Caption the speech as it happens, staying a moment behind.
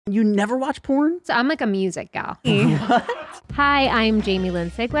You never watch porn? So I'm like a music gal. What? Hi, I'm Jamie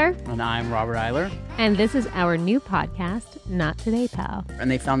Lynn Sigler. And I'm Robert Eiler. And this is our new podcast, Not Today, Pal. And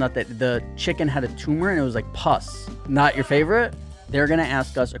they found out that the chicken had a tumor and it was like pus. Not your favorite? They're going to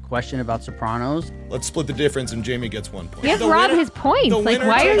ask us a question about Sopranos. Let's split the difference and Jamie gets 1 point. Give Rob his points. Like,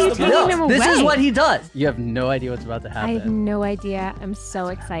 why are you taking him away? This is what he does. You have no idea what's about to happen. I have no idea. I'm so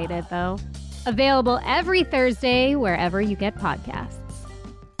excited, though. Available every Thursday, wherever you get podcasts.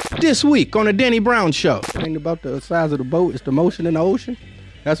 This week on the Danny Brown Show. It ain't about the size of the boat, it's the motion in the ocean.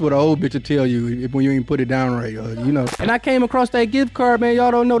 That's what an old bitch will tell you when you ain't put it down right, you know. And I came across that gift card, man.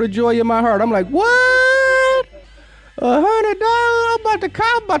 Y'all don't know the joy in my heart. I'm like, what? $100?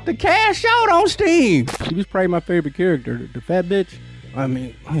 I'm about to cash out on Steam. She was probably my favorite character, the fat bitch. I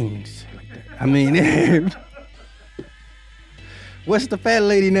ain't even say it like that. What's the fat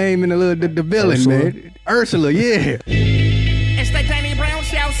lady name in the villain, Ursula. Man? Ursula, yeah. It's the Danny Brown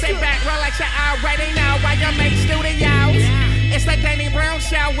Show. Sit back, relax, you already know why you make studios. It's the Danny Brown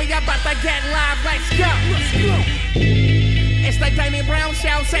Show. We about to get live. Let's go. It's the Danny Brown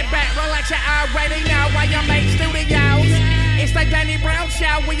Show. Sit back, relax, you already know why you make studios. It's the Danny Brown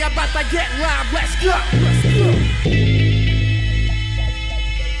Show. We about to get live. Let's go.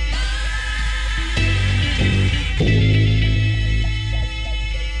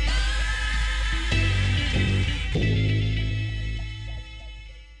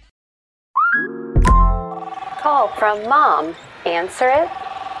 Call from mom. Answer it.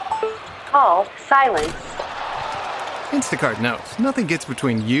 Call silence. Instacart knows nothing gets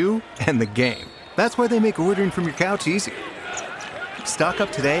between you and the game. That's why they make ordering from your couch easy. Stock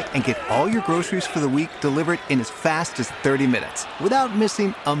up today and get all your groceries for the week delivered in as fast as 30 minutes without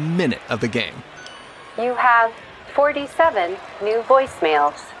missing a minute of the game. You have 47 new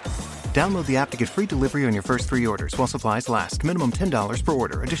voicemails. Download the app to get free delivery on your first 3 orders while supplies last. Minimum $10 per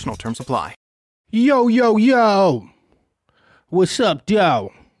order. Additional terms apply. Yo, yo, yo. What's up,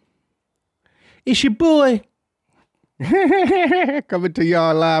 yo? It's your boy. Coming to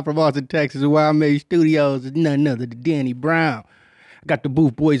y'all live from Austin, Texas, Wild Made Studios. It's none other than Danny Brown. I got the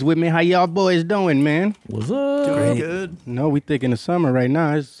Booth Boys with me. How y'all boys doing, man? What's up? Doing good. No, we thick in the summer right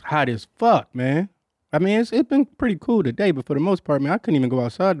now. It's hot as fuck, man. I mean, it's been pretty cool today, but for the most part, man, I couldn't even go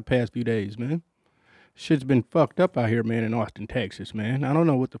outside the past few days, man. Shit's been fucked up out here, man, in Austin, Texas, man. I don't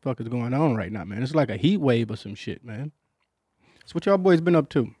know what the fuck is going on right now, man. It's like a heat wave or some shit, man. So what y'all boys been up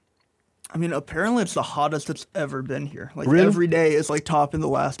to? I mean, apparently it's the hottest it's ever been here. Like, really? Every day is like topping the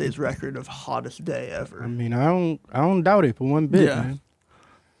last day's record of hottest day ever. I mean, I don't doubt it for one bit, man.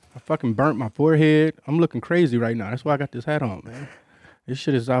 I fucking burnt my forehead. I'm looking crazy right now. That's why I got this hat on, man. This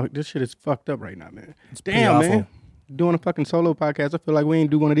shit is fucked up right now, man. It's damn, awful. Man. Doing a fucking solo podcast, I feel like we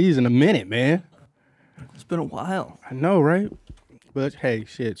ain't do one of these in a minute, man. It's been a while. I know, right? But hey,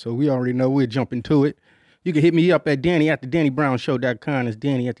 shit. So we already know we'll jump into it. You can hit me up at Danny@DannyBrownShow.com. It's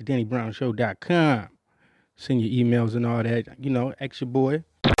Danny@DannyBrownShow.com. Send your emails and all that. You know, ask your boy.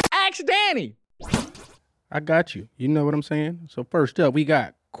 Ask Danny. I got you. You know what I'm saying? So first up, we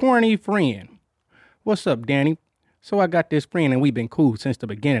got Corny Friend. What's up, Danny? So I got this friend and we've been cool since the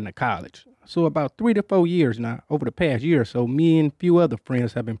beginning of college. So about 3 to 4 years now, over the past year or so, me and a few other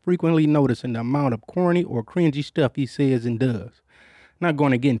friends have been frequently noticing the amount of corny or cringy stuff he says and does. Not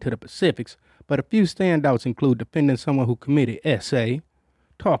going to get into the specifics, but a few standouts include defending someone who committed SA,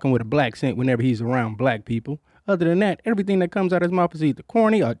 talking with a black accent whenever he's around black people. Other than that, everything that comes out of his mouth is either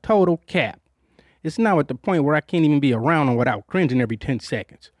corny or total cap. It's now at the point where I can't even be around him without cringing every 10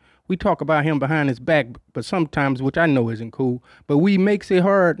 seconds. We talk about him behind his back, but sometimes, which I know isn't cool, but we makes it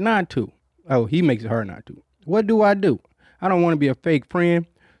hard not to. Oh, he makes it hard not to. What do? I don't want to be a fake friend,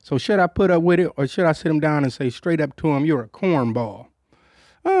 so should I put up with it, or should I sit him down and say straight up to him, you're a cornball?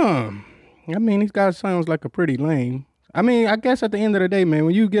 I mean, this guy sounds like a pretty lame. I mean, I guess at the end of the day, man,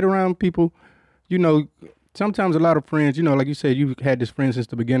 when you get around people, you know, sometimes a lot of friends, you know, like you said, you had this friend since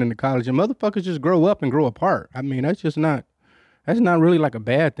the beginning of college, and motherfuckers just grow up and grow apart. I mean, that's not really like a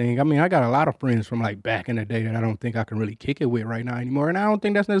bad thing. I mean, I got a lot of friends from like back in the day that I don't think I can really kick it with right now anymore. And I don't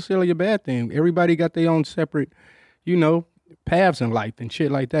think that's necessarily a bad thing. Everybody got their own separate, you know, paths in life and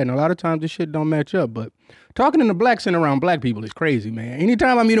shit like that. And a lot of times this shit don't match up. But talking in the black scene around black people is crazy, man.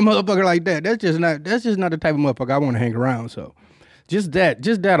 Anytime I meet a motherfucker like that, that's just not the type of motherfucker I want to hang around. So just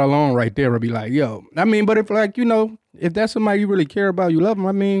that alone right there would be like, yo. I mean, but if like, you know, if that's somebody you really care about, you love them,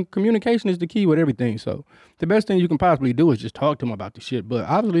 I mean, communication is the key with everything. So the best thing you can possibly do is just talk to him about the shit. But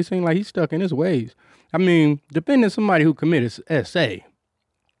obviously it seems like he's stuck in his ways. I mean, defending somebody who committed SA,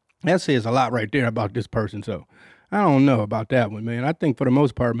 that says a lot right there about this person. So I don't know about that one, man. I think for the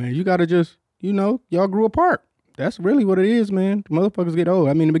most part, man, you got to just, you know, y'all grew apart. That's really what it is, man. Motherfuckers get old.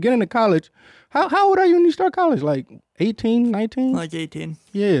 I mean, the beginning of college, how old are you when you start college? Like 18, 19? Like 18.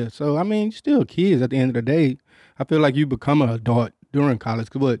 Yeah, so, I mean, still kids at the end of the day. I feel like you become an adult during college.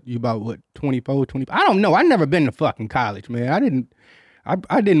 Cause you about, 24, 25? I don't know. I never been to fucking college, man. I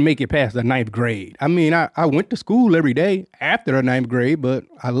didn't make it past the 9th grade. I mean, I went to school every day after the 9th grade, but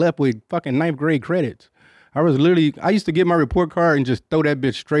I left with fucking 9th grade credits. I used to get my report card and just throw that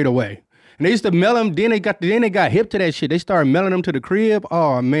bitch straight away. And they used to mail them, then they got hip to that shit. They started mailing them to the crib.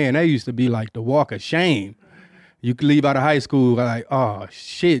 Oh, man, that used to be like the walk of shame. You could leave out of high school like, oh,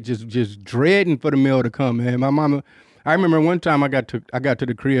 shit, just dreading for the mail to come, man. My mama, I remember one time I got to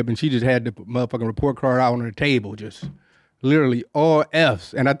the crib and she just had the motherfucking report card out on the table, just literally all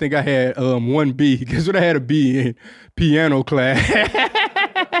Fs. And I think I had 1 B. Guess what I had a B in? Piano class.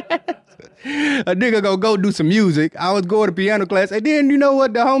 A nigga go do some music. I was going to piano class. And then, you know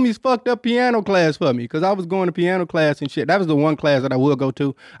what? The homies fucked up piano class for me because I was going to piano class and shit. That was the one class that I would go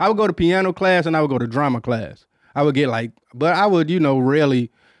to. I would go to piano class and I would go to drama class. I would get but I would,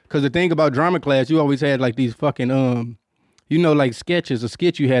 rarely, because the thing about drama class, you always had like these fucking, like sketches, a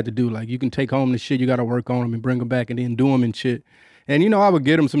sketch you had to do. Like you can take home the shit, you got to work on them and bring them back and then do them and shit. And, I would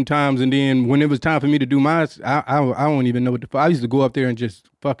get them sometimes, and then when it was time for me to do mine, I don't even know what the fuck. I used to go up there and just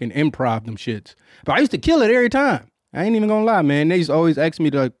fucking improv them shits. But I used to kill it every time. I ain't even gonna lie, man. They used to always ask me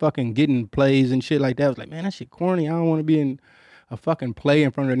to like, fucking get in plays and shit like that. I was like, man, that shit corny. I don't want to be in a fucking play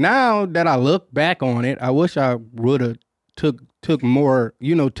in front of it. Now that I look back on it, I wish I would have took more,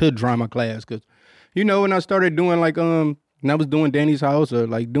 to drama class. Because, when I started doing like, and I was doing Danny's House or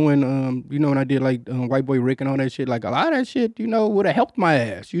like doing, when I did like White Boy Rick and all that shit, like a lot of that shit, would have helped my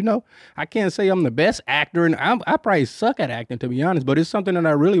ass, I can't say I'm the best actor and I probably suck at acting, to be honest, but it's something that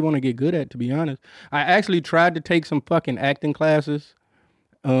I really want to get good at, to be honest. I actually tried to take some fucking acting classes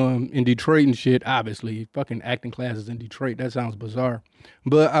in Detroit and shit, obviously. Fucking acting classes in Detroit, that sounds bizarre.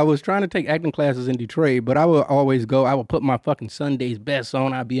 But I was trying to take acting classes in Detroit, but I would always go, I would put my fucking Sunday's best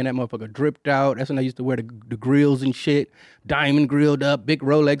on, I'd be in that motherfucker dripped out. That's when I used to wear the grills and shit, diamond grilled up, big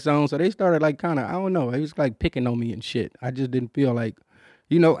Rolex on. So they started like kind of, I don't know, it was like picking on me and shit. I just didn't feel like,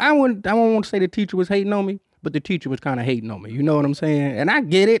 I don't want to say the teacher was hating on me, but the teacher was kind of hating on me. You know what I'm saying? And I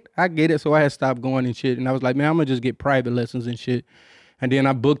get it. So I had stopped going and shit. And I was like, man, I'm going to just get private lessons and shit. And then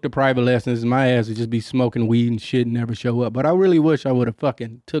I booked the private lessons, and my ass would just be smoking weed and shit and never show up. But I really wish I would have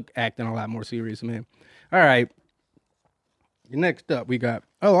fucking took acting a lot more serious, man. All right. Next up, we got...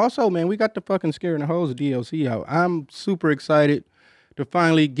 Oh, also, man, we got the fucking Scaring the Hoes DLC out. I'm super excited to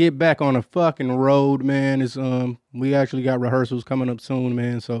finally get back on the fucking road, man. It's we actually got rehearsals coming up soon,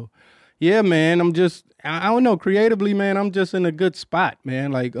 man. So, yeah, man, I don't know, creatively, man, I'm just in a good spot,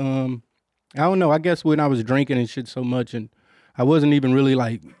 man. Like, I don't know, I guess when I was drinking and shit so much and I wasn't even really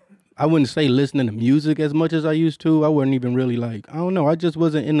like, I wouldn't say listening to music as much as I used to. I wasn't even really like, I don't know. I just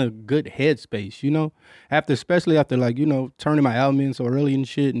wasn't in a good headspace, especially after like, turning my album in so early and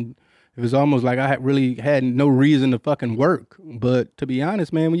shit. And it was almost like I really had no reason to fucking work. But to be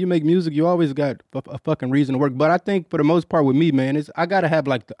honest, man, when you make music, you always got a fucking reason to work. But I think for the most part with me, man, I got to have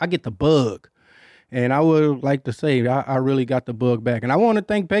like, I get the bug. And I would like to say I really got the bug back. And I want to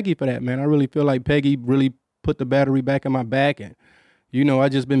thank Peggy for that, man. I really feel like Peggy really put the battery back in my back, and I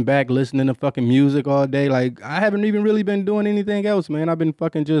just been back listening to fucking music all day. Like I haven't even really been doing anything else, man. I've been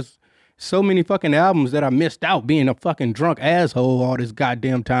fucking just so many fucking albums that I missed out being a fucking drunk asshole all this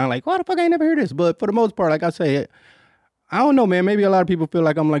goddamn time. Like, why the fuck I ain't never heard this? But for the most part, like I say, I don't know, man. Maybe a lot of people feel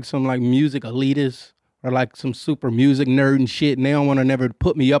like I'm like some like music elitist or like some super music nerd and shit, and they don't want to never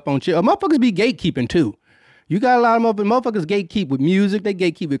put me up on shit. Motherfuckers be gatekeeping too. You got a lot of motherfuckers gatekeep with music. They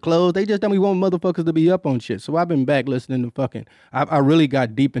gatekeep with clothes. They just don't want motherfuckers to be up on shit. So I've been back listening to fucking, I really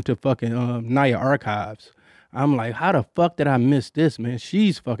got deep into fucking Naya Archives. I'm like, how the fuck did I miss this, man?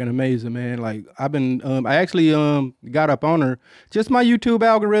 She's fucking amazing, man. Like I've been, I actually got up on her, just my YouTube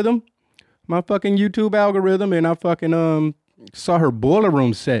algorithm, and I fucking saw her Boiler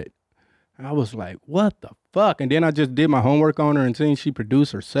Room set. I was like, what the fuck? And then I just did my homework on her and seen she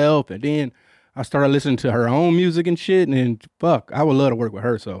produced herself, and then I started listening to her own music and shit, and fuck, I would love to work with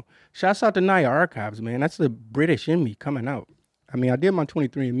her. So shouts out to Naya Archives, man. That's the British in me coming out. I mean, I did my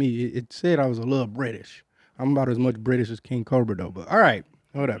 23andMe. It said I was a little British. I'm about as much British as King Cobra, though. But all right,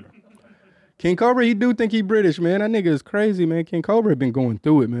 whatever. King Cobra, he do think he British, man. That nigga is crazy, man. King Cobra been going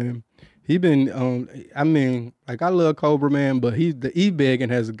through it, man. He been, I mean, like I love Cobra, man, but the e-begging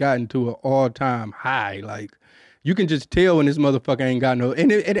has gotten to an all-time high. Like, you can just tell when this motherfucker ain't got no...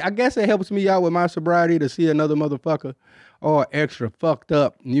 And I guess it helps me out with my sobriety to see another motherfucker all extra fucked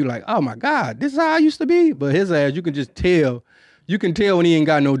up. And you like, oh my God, this is how I used to be? But his ass, you can just tell. You can tell when he ain't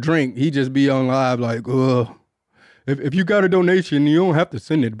got no drink. He just be on live like, ugh, if you got a donation, you don't have to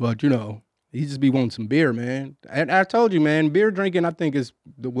send it, but, you know, he just be wanting some beer, man. And I told you, man, beer drinking, I think, is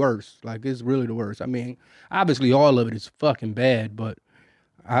the worst. Like, it's really the worst. I mean, obviously, all of it is fucking bad, but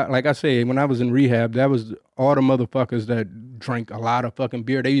like I said, when I was in rehab, that was all the motherfuckers that drank a lot of fucking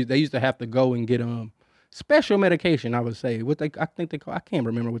beer. They used to have to go and get special medication, I would say. I can't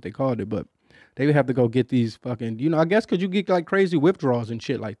remember what they called it, but they would have to go get these fucking, you know, I guess because you get like crazy withdrawals and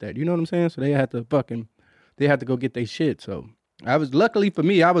shit like that. You know what I'm saying? So they had to go get their shit. So luckily for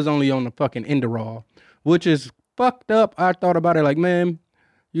me, I was only on the fucking Inderal, which is fucked up. I thought about it like, man,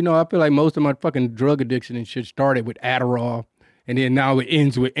 you know, I feel like most of my fucking drug addiction and shit started with Adderall, and then now it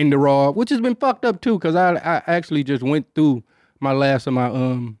ends with Inderal, which has been fucked up too, because I actually just went through my last of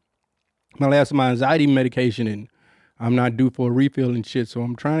my anxiety medication, and I'm not due for a refill and shit, so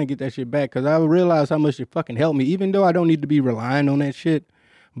I'm trying to get that shit back, because I realized how much it fucking helped me, even though I don't need to be relying on that shit.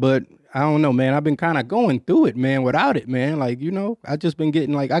 But I don't know, man. I've been kind of going through it, man, without it, man. Like, you know, I just been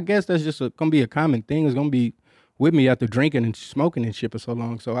getting, like, I guess that's just going to be a common thing. It's going to be with me after drinking and smoking and shit for so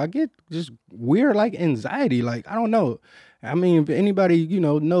long. So I get just weird, like, anxiety. Like, I don't know. I mean, if anybody, you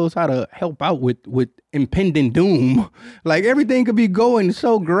know, knows how to help out with impending doom, like, everything could be going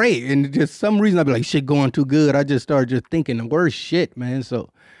so great, and just some reason I'd be like, shit going too good. I just start just thinking the worst shit, man. So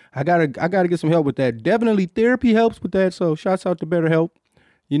I gotta get some help with that. Definitely therapy helps with that. So shouts out to BetterHelp.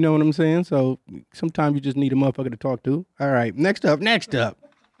 You know what I'm saying? So sometimes you just need a motherfucker to talk to. All right, next up.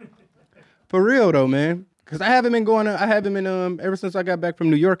 For real though, man. Cause I haven't been ever since I got back from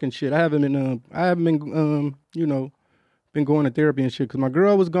New York and shit. I haven't been you know, been going to therapy and shit. Cause my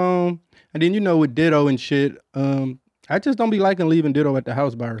girl was gone. And then, you know, with Ditto and shit, I just don't be liking leaving Ditto at the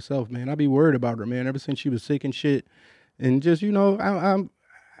house by herself, man. I be worried about her, man, ever since she was sick and shit. And just, you know,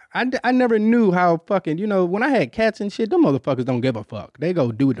 I never knew how fucking, you know, when I had cats and shit, them motherfuckers don't give a fuck. They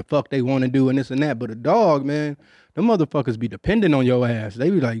go do what the fuck they want to do and this and that. But a dog, man, them motherfuckers be dependent on your ass. They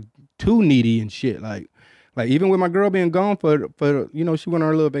be like too needy and shit. Like even with my girl being gone for you know, she went on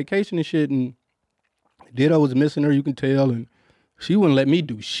her little vacation and shit, and Ditto was missing her, you can tell, and she wouldn't let me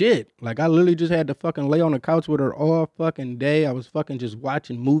do shit. Like, I literally just had to fucking lay on the couch with her all fucking day. I was fucking just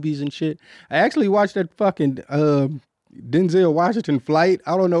watching movies and shit. I actually watched that fucking Denzel Washington Flight.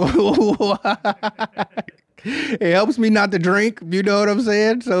 I don't know. It helps me not to drink. You know what I'm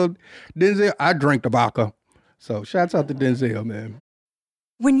saying? So Denzel, I drink the vodka. So shouts out to Denzel, man.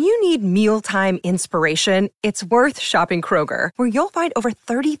 When you need mealtime inspiration, it's worth shopping Kroger, where you'll find over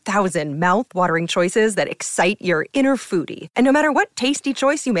 30,000 mouth-watering choices that excite your inner foodie. And no matter what tasty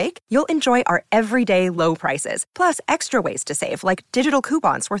choice you make, you'll enjoy our everyday low prices, plus extra ways to save, like digital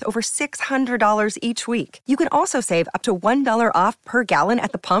coupons worth over $600 each week. You can also save up to $1 off per gallon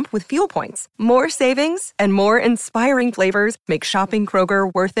at the pump with fuel points. More savings and more inspiring flavors make shopping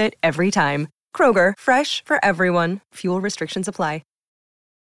Kroger worth it every time. Kroger, fresh for everyone. Fuel restrictions apply.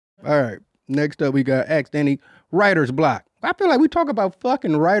 All right. Next up, we got Ask Danny, writer's block. I feel like we talk about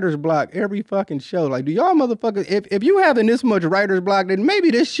fucking writer's block every fucking show. Like, do y'all motherfuckers, if you having this much writer's block, then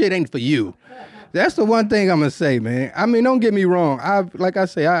maybe this shit ain't for you. That's the one thing I'm going to say, man. I mean, don't get me wrong. I've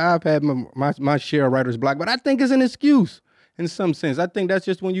had my share of writer's block, but I think it's an excuse in some sense. I think that's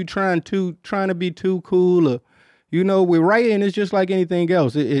just when you trying to be too cool, or, you know, with writing, it's just like anything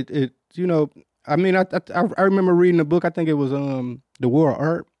else. It you know, I mean, I remember reading a book, I think it was The War of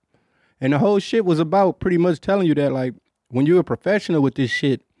Art. And the whole shit was about pretty much telling you that, like, when you're a professional with this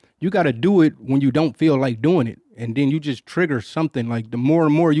shit, you got to do it when you don't feel like doing it. And then you just trigger something. Like, the more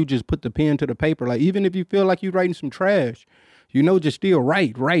and more you just put the pen to the paper, like, even if you feel like you're writing some trash, you know, just still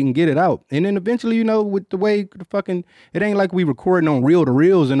write and get it out. And then eventually, you know, with the way the fucking, it ain't like we recording on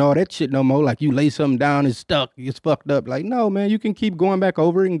reel-to-reels and all that shit no more. Like, you lay something down, it's stuck, it's fucked up. Like, no, man, you can keep going back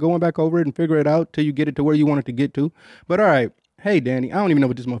over it and figure it out till you get it to where you want it to get to. But all right. Hey, Danny, I don't even know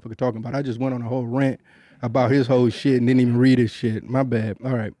what this motherfucker talking about. I just went on a whole rant about his whole shit and didn't even read his shit. My bad.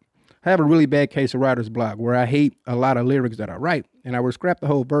 All right. I have a really bad case of writer's block where I hate a lot of lyrics that I write, and I will scrap the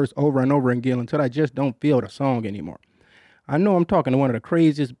whole verse over and over again until I just don't feel the song anymore. I know I'm talking to one of the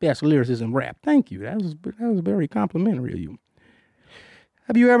craziest, best lyricists in rap. Thank you. That was very complimentary of you.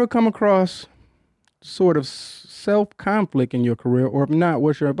 Have you ever come across sort of self-conflict in your career, or if not,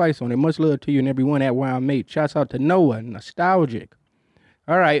 what's your advice on it? Much love to you and everyone at Wild Mate. Shouts out to Noah, nostalgic.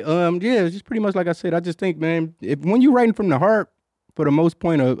 All right, yeah, it's just pretty much like I said. I just think, man, when you're writing from the heart, for the most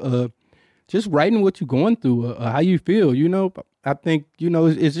point of just writing what you're going through, how you feel, you know, I think, you know,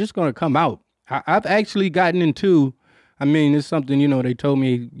 it's just going to come out. I've actually gotten into, I mean, it's something, you know, they told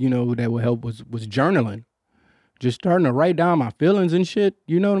me, you know, that would help was journaling. Just starting to write down my feelings and shit,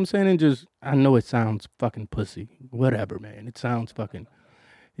 you know what I'm saying? And just, I know it sounds fucking pussy, whatever, man. It sounds fucking,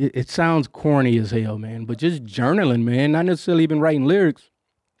 it sounds corny as hell, man. But just journaling, man, not necessarily even writing lyrics.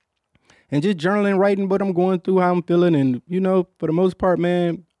 And just journaling, writing what I'm going through, how I'm feeling. And, you know, for the most part,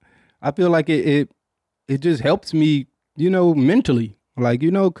 man, I feel like it just helps me, you know, mentally. Like,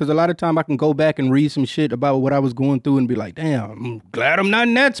 you know, because a lot of time I can go back and read some shit about what I was going through and be like, damn, I'm glad I'm not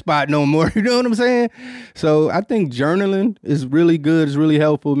in that spot no more. You know what I'm saying? So I think journaling is really good. It's really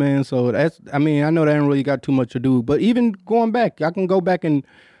helpful, man. So I know that I ain't really got too much to do. But even going back, I can go back and,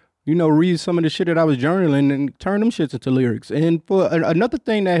 you know, read some of the shit that I was journaling and turn them shits into lyrics. And for another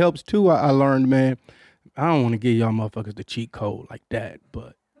thing that helps too, I learned, man, I don't want to give y'all motherfuckers the cheat code like that,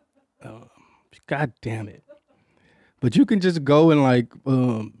 but God damn it. But you can just go and like,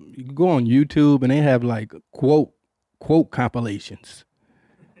 you can go on YouTube and they have like quote compilations.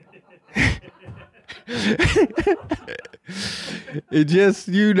 It just,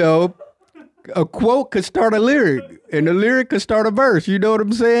 you know, a quote could start a lyric and a lyric could start a verse. You know what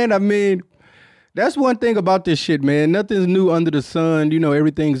I'm saying? I mean, that's one thing about this shit, man. Nothing's new under the sun. You know,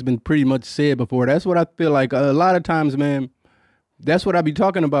 everything's been pretty much said before. That's what I feel like a lot of times, man. That's what I be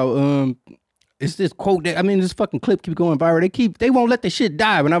talking about. It's this quote that, this fucking clip keeps going viral. They won't let the shit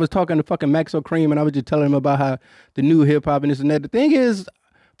die. When I was talking to fucking Maxo Cream and I was just telling him about how the new hip hop and this and that. The thing is,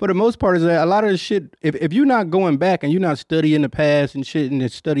 for the most part, is that a lot of the shit, if you're not going back and you're not studying the past and shit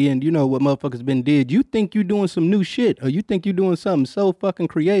and studying, you know, what motherfuckers been did, you think you're doing some new shit or you think you're doing something so fucking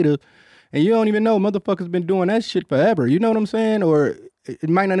creative and you don't even know motherfuckers been doing that shit forever. You know what I'm saying? Or it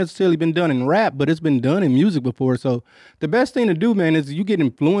might not necessarily been done in rap, but it's been done in music before. So the best thing to do, man, is you get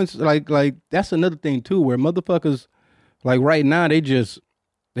influenced. Like that's another thing too, where motherfuckers, like right now, they just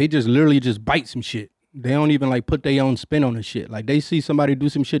literally just bite some shit. They don't even like put their own spin on the shit. Like they see somebody do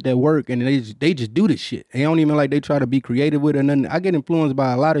some shit that work and they just do this shit. They don't even like they try to be creative with it or nothing. I get influenced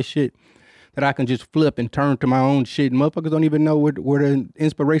by a lot of shit that I can just flip and turn to my own shit. And motherfuckers don't even know where the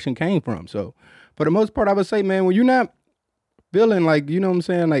inspiration came from. So for the most part, I would say, man, when you're not feeling like, you know what I'm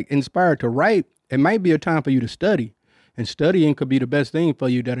saying, like inspired to write, it might be a time for you to study. And studying could be the best thing for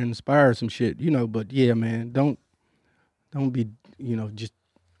you that inspires some shit, you know. But yeah, man, don't be, you know, just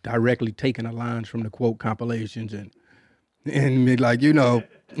directly taking the lines from the quote compilations and be like, you know.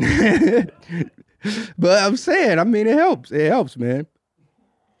 But I'm saying, it helps. It helps, man.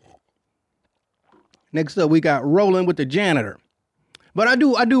 Next up, we got Rolling with the Janitor. But I do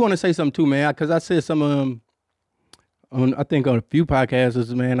want to say something too, man, because I said some I think on a few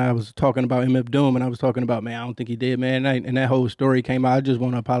podcasts, man, I was talking about MF Doom and I was talking about, man, I don't think he did, man. And that whole story came out. I just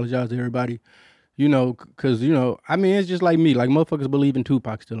want to apologize to everybody, you know, because, you know, it's just like me. Like, motherfuckers believe in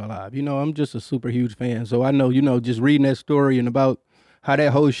Tupac still alive. You know, I'm just a super huge fan. So I know, you know, just reading that story and about how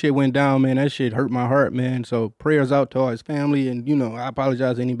that whole shit went down, man, that shit hurt my heart, man. So prayers out to all his family. And, you know, I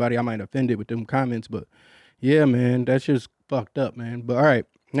apologize to anybody I might have offended with them comments. But, yeah, man, that's just fucked up, man. But, all right,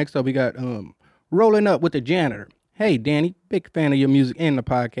 next up we got Rolling Up with the Janitor. Hey, Danny, big fan of your music and the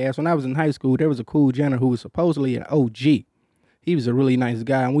podcast. When I was in high school, there was a cool janitor who was supposedly an OG. He was a really nice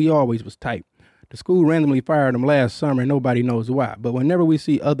guy, and we always was tight. The school randomly fired him last summer, and nobody knows why. But whenever we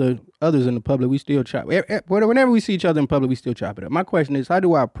see others in the public, we still chop. Whenever we see each other in public, we still chop it up. My question is, how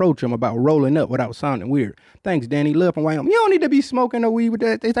do I approach him about rolling up without sounding weird? Thanks, Danny. Love from Wyoming. You don't need to be smoking no weed with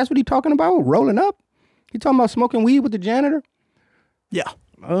that. That's what he talking about, rolling up? He talking about smoking weed with the janitor? Yeah.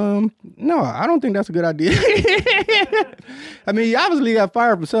 No, I don't think that's a good idea. He obviously got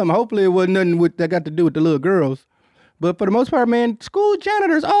fired for something. Hopefully it wasn't nothing that got to do with the little girls. But for the most part, man, school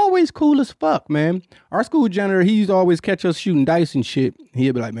janitor's always cool as fuck, man. Our school janitor, he used to always catch us shooting dice and shit.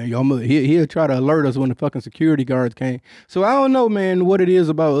 He'd be like, man, he'll try to alert us when the fucking security guards came. So I don't know, man, what it is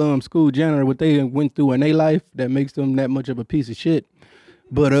about school janitor, what they went through in their life that makes them that much of a piece of shit.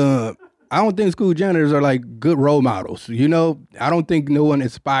 But I don't think school janitors are like good role models. You know, I don't think no one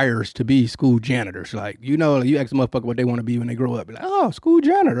aspires to be school janitors. Like, you know, you ask a motherfucker what they want to be when they grow up. Be like, oh, school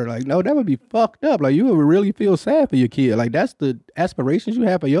janitor. Like, no, that would be fucked up. Like, you would really feel sad for your kid. Like, that's the aspirations you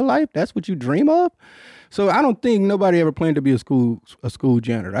have for your life. That's what you dream of. So I don't think nobody ever planned to be a school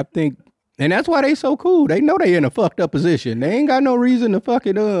janitor. I think, and that's why they so cool. They know they in a fucked up position. They ain't got no reason to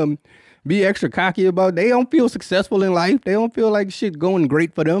fucking be extra cocky about. They don't feel successful in life. They don't feel like shit going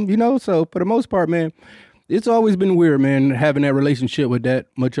great for them, you know? So for the most part, man, it's always been weird, man, having that relationship with that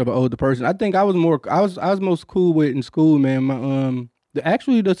much of an older person. I think I was most cool with in school, man.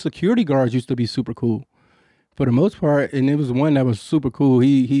 The security guards used to be super cool for the most part. And it was one that was super cool.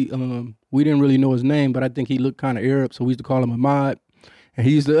 He we didn't really know his name, but I think he looked kind of Arab. So we used to call him Ahmad. And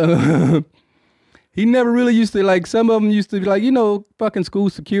he used to, he never really used to, like, some of them used to be like, you know, fucking school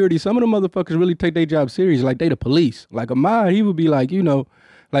security. Some of the motherfuckers really take their job serious. Like, they the police. Like, Ahmad, he would be like, you know,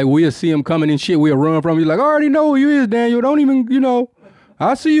 like, we'll see him coming and shit. We'll run from him. He's like, I already know who you is, Daniel. Don't even, you know,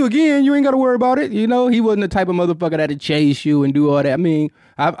 I'll see you again. You ain't got to worry about it. You know, he wasn't the type of motherfucker that'd chase you and do all that. I mean,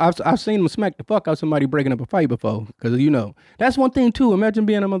 I've seen him smack the fuck out somebody breaking up a fight before. Because, you know, that's one thing, too. Imagine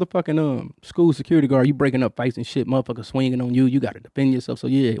being a motherfucking school security guard. You breaking up fights and shit. Motherfucker swinging on you. You got to defend yourself. So,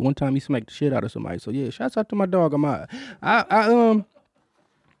 yeah, one time he smacked the shit out of somebody. So, yeah, shouts out to my dog.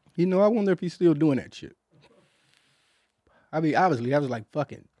 You know, I wonder if he's still doing that shit. I mean, obviously, that was like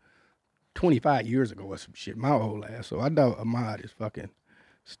fucking 25 years ago or some shit. My old ass. So, I doubt Ahmad is fucking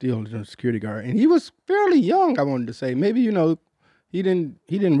still a security guard, and he was fairly young. I wanted to say maybe, you know, he didn't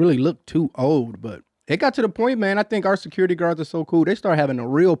really look too old, but it got to the point, man. I think our security guards are so cool. They start having a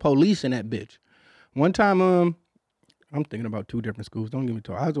real police in that bitch. One time, I'm thinking about two different schools. Don't get me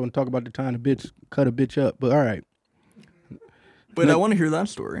talk. I was going to talk about the time the bitch cut a bitch up, but all right. But I want to hear that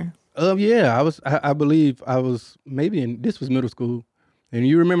story. Yeah, I believe I was maybe this was middle school, and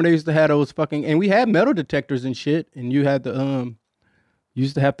you remember they used to have those fucking, and we had metal detectors and shit, and you had the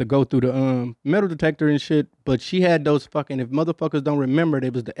used to have to go through the metal detector and shit, but she had those fucking, if motherfuckers don't remember,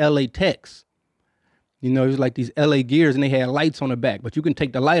 it was the LA Techs. You know, it was like these LA gears and they had lights on the back, but you can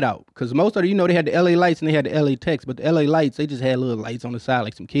take the light out. Because most of the, you know, they had the LA lights and they had the LA Techs, but the LA lights, they just had little lights on the side,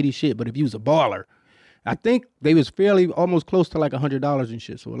 like some kiddie shit. But if you was a baller, I think they was fairly almost close to like $100 and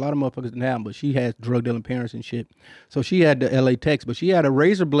shit. So a lot of motherfuckers didn't have them, but she had drug dealing parents and shit. So she had the LA Techs, but she had a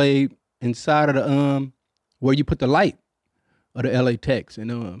razor blade inside of the, where you put the light of the LA Techs, and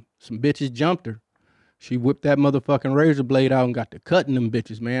some bitches jumped her. She whipped that motherfucking razor blade out and got to cutting them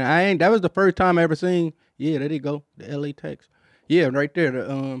bitches, man. That was the first time I ever seen. Yeah, there they go, the LA Techs. Yeah, right there,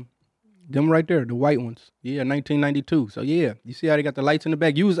 them right there, the white ones. Yeah, 1992. So yeah, you see how they got the lights in the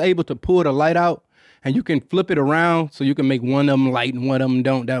back? You was able to pull the light out, and you can flip it around so you can make one of them light and one of them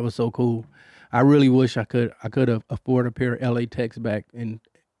don't. That was so cool. I really wish I could have afford a pair of LA Techs back in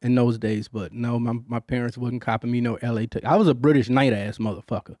those days, but no, my parents wouldn't copy me no LA Tech. I was a British Knight ass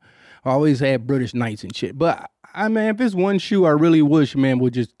motherfucker. I always had British Knights and shit. But man, if it's one shoe I really wish, man,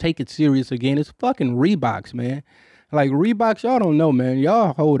 would just take it serious again, it's fucking Reeboks, man. Like Reeboks, y'all don't know, man.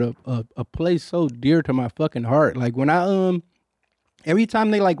 Y'all hold a place so dear to my fucking heart. Like when I every time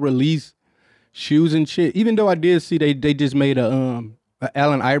they like release shoes and shit, even though I did see they just made a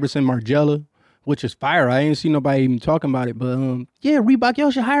Allen Iverson Margiela, which is fire. I ain't seen nobody even talking about it. But yeah, Reebok,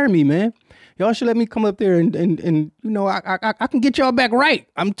 y'all should hire me, man. Y'all should let me come up there and you know, I can get y'all back right.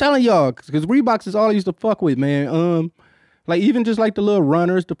 I'm telling y'all, because Reeboks is all I used to fuck with, man. Like even just like the little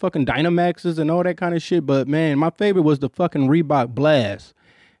runners, the fucking Dynamaxes and all that kind of shit. But man, my favorite was the fucking Reebok Blast.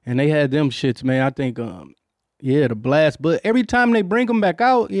 And they had them shits, man. I think, yeah, the Blast. But every time they bring them back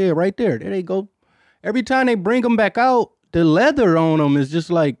out, yeah, right there they go. Every time they bring them back out, the leather on them is just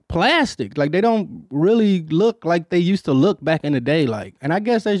like plastic. Like they don't really look like they used to look back in the day. Like, and I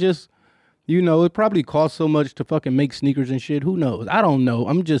guess that's just, you know, it probably costs so much to fucking make sneakers and shit. Who knows? I don't know.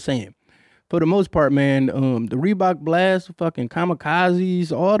 I'm just saying. For the most part, man, the Reebok Blast, fucking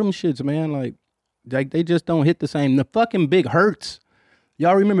Kamikazes, all them shits, man, like they just don't hit the same. The fucking Big Hurts.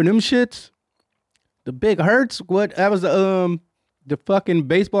 Y'all remember them shits? The Big Hurts? What? That was the fucking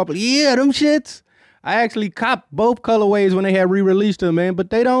baseball. Yeah, them shits. I actually copped both colorways when they had re-released them, man.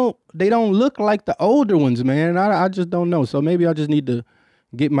 But they don't look like the older ones, man. I just don't know. So maybe I just need to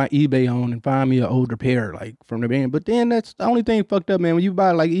get my eBay on and find me an older pair, like from the band. But then that's the only thing fucked up, man. When you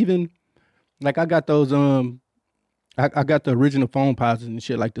buy like even like I got those I got the original foam posits and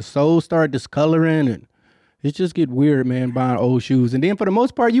shit. Like the soles start discoloring and it just get weird, man, buying old shoes. And then for the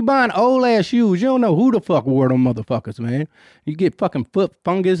most part, you buying old ass shoes. You don't know who the fuck wore them motherfuckers, man. You get fucking foot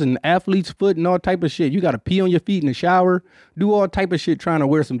fungus and athlete's foot and all type of shit. You got to pee on your feet in the shower, do all type of shit trying to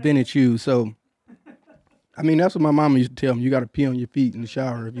wear some vintage shoes. So, I mean, that's what my mama used to tell me. You got to pee on your feet in the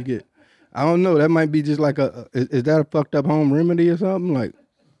shower if you get, I don't know. That might be just like is that a fucked up home remedy or something? Like,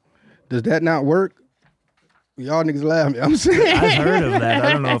 does that not work? Y'all niggas laugh. I'm saying I've heard of that.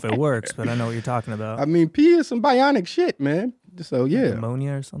 I don't know if it works, but I know what you're talking about. I mean, pee is some bionic shit, man. So yeah, like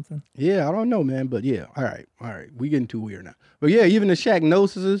ammonia or something. Yeah, I don't know, man, but yeah. All right. We getting too weird now. But yeah, even the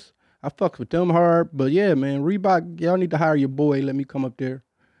Shagnoses, I fucks with them hard. But yeah, man, Reebok, y'all need to hire your boy. Let me come up there.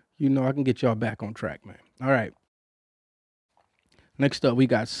 You know, I can get y'all back on track, man. All right. Next up, we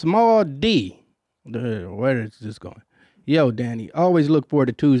got Small D. Where is this going? Yo, Danny, always look forward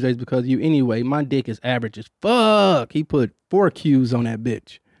to Tuesdays because you anyway. My dick is average as fuck. He put 4 Qs on that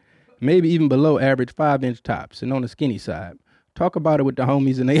bitch. Maybe even below average 5-inch tops and on the skinny side. Talk about it with the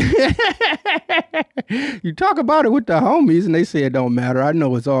homies and they... You talk about it with the homies and they say it don't matter. I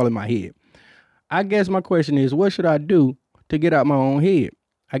know it's all in my head. I guess my question is, what should I do to get out my own head?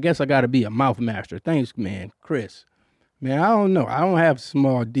 I guess I got to be a mouth master. Thanks, man. Chris. Man, I don't know. I don't have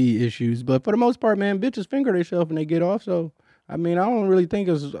small D issues, but for the most part, man, bitches finger themselves when they get off, so I mean, I don't really think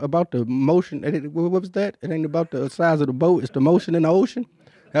it's about the motion. What was that? It ain't about the size of the boat. It's the motion in the ocean.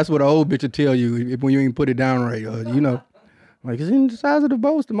 That's what an old bitch will tell you when you ain't put it down right. Like, it's in the size of the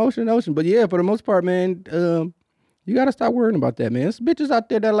boat, it's the motion in the ocean. But yeah, for the most part, man, you got to stop worrying about that, man. There's bitches out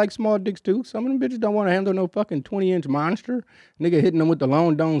there that like small dicks, too. Some of them bitches don't want to handle no fucking 20-inch monster. Nigga hitting them with the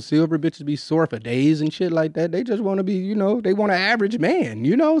long dome silver. Bitches be sore for days and shit like that. They just want to be, they want an average man,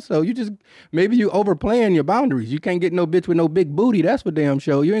 So maybe you overplaying your boundaries. You can't get no bitch with no big booty. That's for damn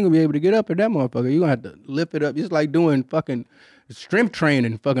sure. You ain't going to be able to get up at that motherfucker. You going to have to lift it up. It's like doing fucking strength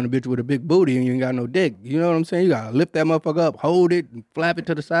training, fucking a bitch with a big booty and you ain't got no dick. You know what I'm saying? You gotta lift that motherfucker up, hold it, and flap it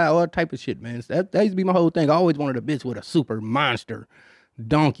to the side, all type of shit, man. So that used to be my whole thing. I always wanted a bitch with a super monster,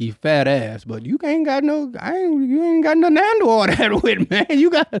 donkey, fat ass, but you ain't got nothing to handle all that with, man. You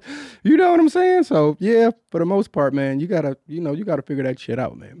know what I'm saying? So yeah, for the most part, man, you gotta figure that shit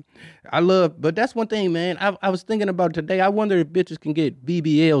out, man. But that's one thing, man. I was thinking about today. I wonder if bitches can get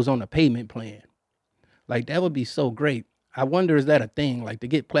BBLs on a payment plan. Like, that would be so great. I wonder, is that a thing? Like, to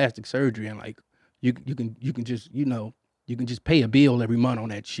get plastic surgery and like you can just pay a bill every month on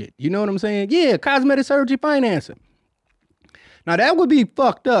that shit. You know what I'm saying? Yeah, cosmetic surgery financing. Now that would be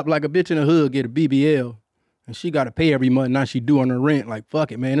fucked up. Like a bitch in the hood get a BBL and she got to pay every month. Now she due on her rent. Like,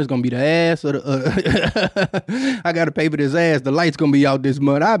 fuck it, man. It's gonna be the ass or the. I got to pay for this ass. The light's gonna be out this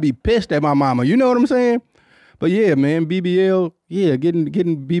month. I'd be pissed at my mama. You know what I'm saying? But yeah, man, BBL. Yeah, getting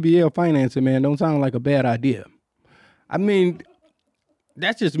BBL financing, man, don't sound like a bad idea. I mean,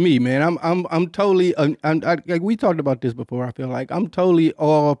 that's just me, man. I'm totally. Like we talked about this before. I feel like I'm totally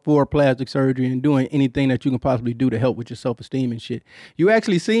all for plastic surgery and doing anything that you can possibly do to help with your self-esteem and shit. You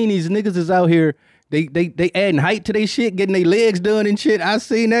actually seen these niggas is out here. They adding height to their shit, getting their legs done and shit. I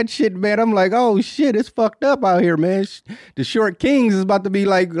seen that shit, man. I'm like, oh shit, it's fucked up out here, man. The short kings is about to be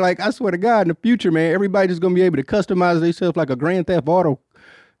like I swear to God, in the future, man, everybody's gonna be able to customize themselves like a Grand Theft Auto.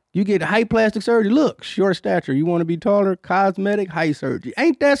 You get height plastic surgery. Look, short stature. You want to be taller? Cosmetic height surgery.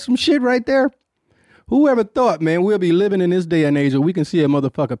 Ain't that some shit right there? Whoever thought, man, we'll be living in this day and age where we can see a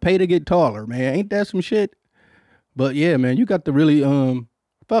motherfucker pay to get taller, man. Ain't that some shit? But yeah, man, you got to really,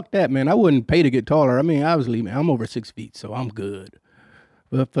 fuck that, man. I wouldn't pay to get taller. I mean, obviously, man, I'm over 6 feet, so I'm good.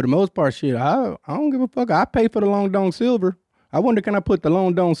 But for the most part, shit, I don't give a fuck. I pay for the long dome silver. I wonder, can I put the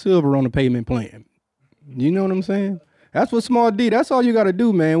long dome silver on the payment plan? You know what I'm saying? That's what small D. That's all you gotta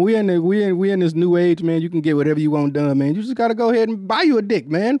do, man. We in this new age, man. You can get whatever you want done, man. You just gotta go ahead and buy you a dick,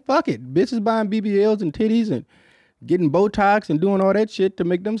 man. Fuck it. Bitches buying BBLs and titties and getting Botox and doing all that shit to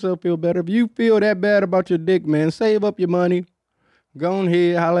make themselves feel better. If you feel that bad about your dick, man, save up your money. Go on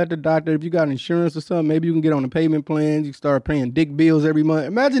ahead, holler at the doctor. If you got insurance or something, maybe you can get on the payment plans. You start paying dick bills every month.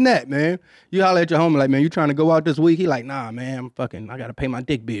 Imagine that, man. You holler at your homie like, man, you trying to go out this week? He like, nah, man, I gotta pay my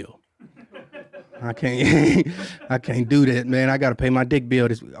dick bill. I can't do that, man. I gotta pay my dick bill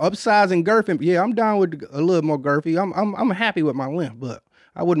this week. Upsizing girthing, yeah, I'm down with a little more girthy. I'm happy with my length, but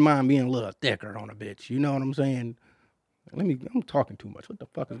I wouldn't mind being a little thicker on a bitch. You know what I'm saying? I'm talking too much. What the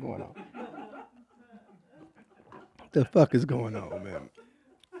fuck is going on? What the fuck is going on, man?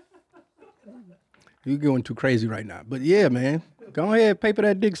 You're going too crazy right now. But yeah, man, go ahead, pay for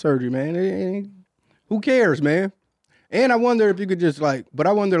that dick surgery, man. Who cares, man? And I wonder if you could just man,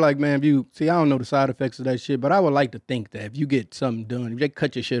 if you, I don't know the side effects of that shit, but I would like to think that if you get something done, if they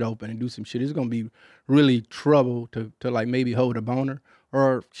cut your shit open and do some shit, it's going to be really trouble to like maybe hold a boner.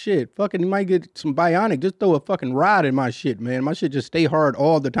 Or shit, fucking you might get some bionic, just throw a fucking rod in my shit, man. My shit just stay hard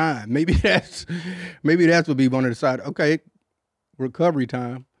all the time. Maybe that's would be one of the side. Okay, recovery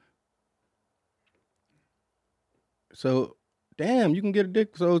time. So, damn, you can get a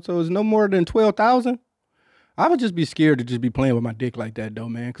dick. So it's no more than 12,000? I would just be scared to just be playing with my dick like that, though,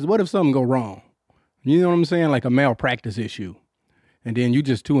 man. Because what if something go wrong? You know what I'm saying? Like a malpractice issue. And then you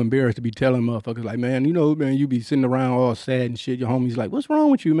just too embarrassed to be telling motherfuckers like, man, you be sitting around all sad and shit. Your homie's like, what's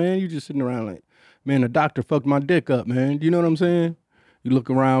wrong with you, man? You just sitting around like, man, the doctor fucked my dick up, man. Do you know what I'm saying? You look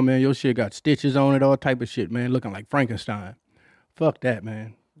around, man, your shit got stitches on it, all type of shit, man, looking like Frankenstein. Fuck that,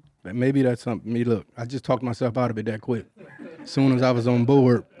 man. Maybe that's something. Look, I just talked myself out of it that quick. As soon as I was on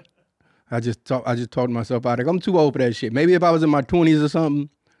board, I just talked myself out of it. I'm too old for that shit. Maybe if I was in my 20s or something,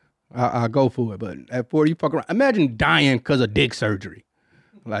 I'll go for it. But at 40, you fuck around. Imagine dying because of dick surgery.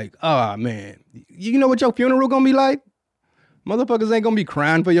 Like, oh, man. You know what your funeral gonna be like? Motherfuckers ain't gonna be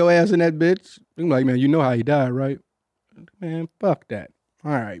crying for your ass in that bitch. I'm like, man, you know how he died, right? Man, fuck that.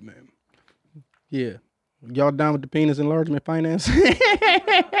 All right, man. Yeah. Y'all down with the penis enlargement finance?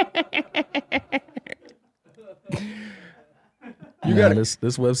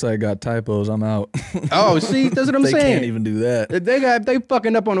 This website got typos. I'm out. Oh, see, that's what I'm saying. They can't even do that. If they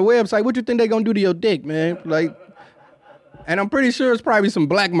fucking up on the website, what you think they gonna do to your dick, man? Like, And I'm pretty sure it's probably some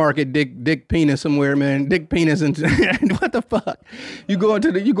black market dick penis somewhere, man. Dick penis and what the fuck? You go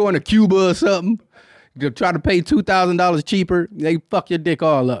into Cuba or something, you try to pay $2,000 cheaper, they fuck your dick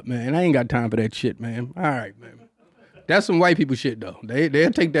all up, man. I ain't got time for that shit, man. All right, man. That's some white people shit though.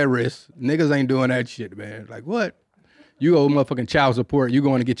 They'll take that risk. Niggas ain't doing that shit, man. Like what? You owe motherfucking child support, you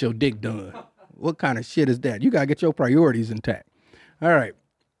going to get your dick done. What kind of shit is that? You gotta get your priorities intact. All right.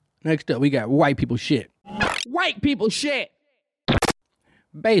 Next up, we got white people shit. White people shit.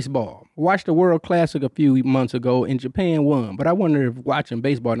 Baseball. Watched the World Classic a few months ago and Japan won. But I wonder if watching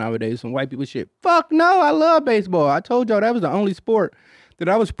baseball nowadays is some white people shit. Fuck no, I love baseball. I told y'all that was the only sport that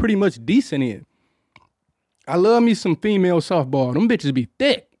I was pretty much decent in. I love me some female softball. Them bitches be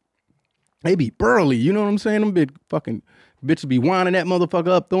thick. They be burly. You know what I'm saying? Them bitches be winding that motherfucker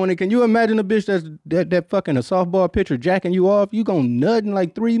up, throwing it. Can you imagine a bitch that fucking a softball pitcher jacking you off? You gonna nut in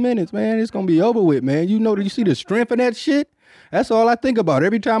like 3 minutes, man. It's gonna be over with, man. You see the strength of that shit? That's all I think about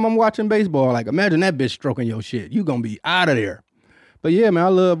every time I'm watching baseball. Like, imagine that bitch stroking your shit. You gonna be out of there. But yeah, man, I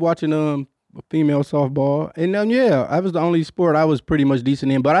love watching female softball. And yeah, that was the only sport I was pretty much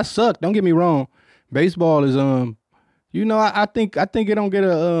decent in. But I sucked. Don't get me wrong. Baseball is I think it don't get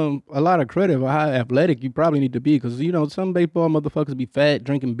a lot of credit for how athletic you probably need to be, because some baseball motherfuckers be fat,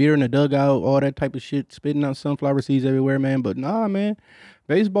 drinking beer in the dugout, all that type of shit, spitting out sunflower seeds everywhere, man. But nah, man,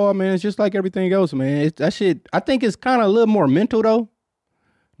 baseball, man, it's just like everything else, man. That shit. I think it's kind of a little more mental though,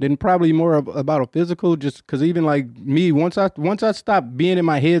 than probably more about a physical. Just because even like me, once I stopped being in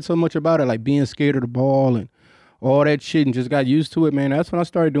my head so much about it, like being scared of the ball and all that shit, and just got used to it, man. That's when I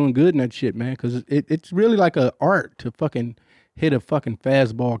started doing good in that shit, man. Because it's really like an art to fucking hit a fucking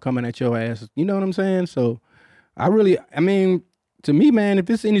fastball coming at your ass. You know what I'm saying? So to me, man, if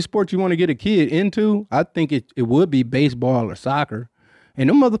it's any sport you want to get a kid into, I think it would be baseball or soccer. And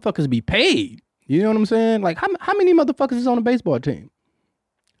them motherfuckers be paid. You know what I'm saying? Like, how many motherfuckers is on a baseball team?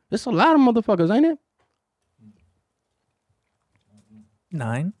 It's a lot of motherfuckers, ain't it?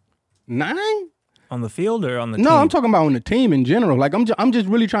 9. 9? On the field or on the team? No, I'm talking about on the team in general. Like, I'm just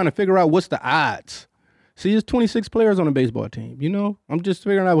really trying to figure out what's the odds. See, there's 26 players on a baseball team, I'm just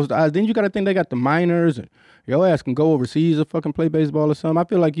figuring out what's the odds. Then you got to think they got the minors, and your ass can go overseas or fucking play baseball or something. I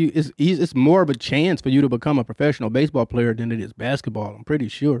feel like it's more of a chance for you to become a professional baseball player than it is basketball. I'm pretty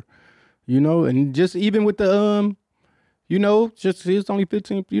sure, and just even with the, it's only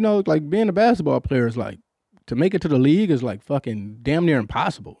 15, like being a basketball player is like, to make it to the league is like fucking damn near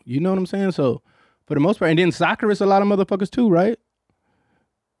impossible. You know what I'm saying? So, for the most part, and then soccer is a lot of motherfuckers too, right?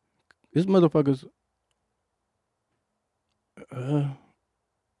 This motherfuckers. I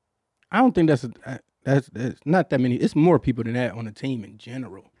don't think that's not that many. It's more people than that on the team in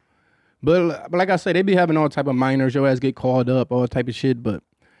general. But like I said, they be having all type of minors. Your ass get called up, all type of shit.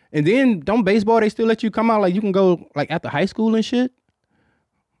 And then don't baseball, they still let you come out like you can go like after high school and shit?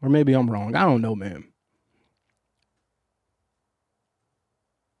 Or maybe I'm wrong. I don't know, man.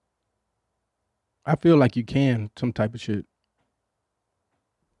 I feel like you can, some type of shit.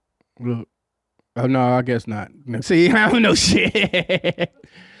 Look. Oh, no, I guess not. See, I don't know shit.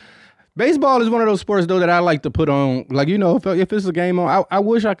 Baseball is one of those sports, though, that I like to put on. Like, if it's a game on, I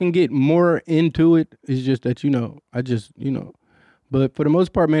wish I can get more into it. It's just that, But for the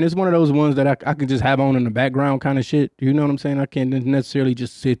most part, man, it's one of those ones that I can just have on in the background kind of shit. You know what I'm saying? I can't necessarily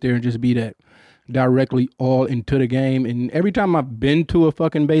just sit there and just be that directly all into the game. And every time I've been to a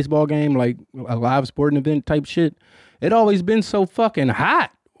fucking baseball game, like a live sporting event type shit, it always been so fucking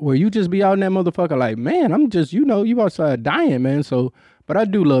hot where you just be out in that motherfucker like, man, I'm just, you outside dying, man. So, but I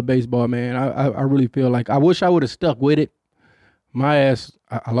do love baseball, man. I really feel like I wish I would have stuck with it. My ass,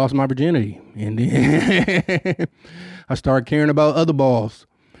 I lost my virginity. And then I started caring about other balls.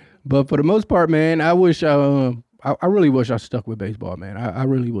 But for the most part, man, I wish, I really wish I stuck with baseball, man. I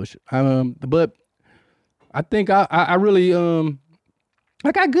really wish. But I think I really,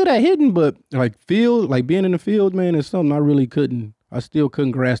 I got good at hitting, but like being in the field, man, is something I still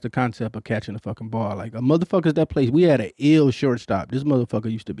couldn't grasp the concept of catching a fucking ball. Like, a motherfuckers that plays, we had an ill shortstop. This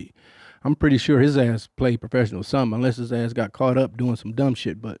motherfucker used to be. I'm pretty sure his ass played professional something, unless his ass got caught up doing some dumb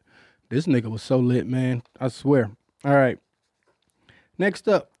shit. But this nigga was so lit, man. I swear. All right. Next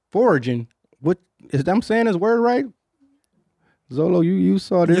up, foraging. What is I'm saying his word right? Zolo, you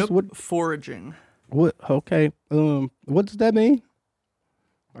saw this. Yep, what foraging. What? Okay. What does that mean?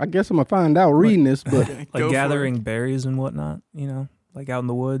 I guess I'm gonna find out reading this, but like gathering berries and whatnot, like out in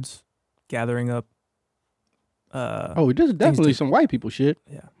the woods, gathering up. This is definitely some white people shit.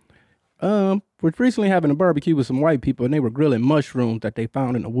 Yeah. Was recently having a barbecue with some white people, and they were grilling mushrooms that they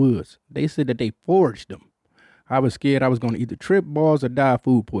found in the woods. They said that they foraged them. I was scared I was going to either trip balls or die of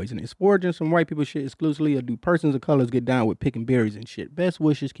food poisoning. Is foraging some white people shit exclusively, or do persons of colors get down with picking berries and shit? Best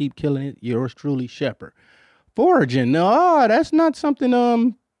wishes, keep killing it. Yours truly, Shepherd. Foraging, no, that's not something,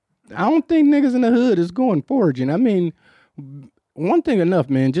 I don't think niggas in the hood is going foraging. I mean, one thing enough,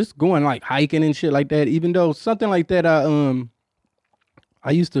 man, just going like hiking and shit like that, even though something like that,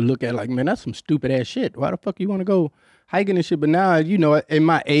 I used to look at like, man, that's some stupid ass shit. Why the fuck you want to go hiking and shit? But now, you know, in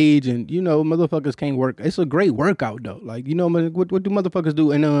my age and, you know, motherfuckers can't work. It's a great workout though. Like, you know, what do motherfuckers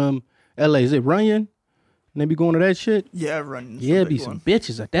do in LA? Is it Runyon? They be going to that shit? Yeah, Runyon. Yeah, be some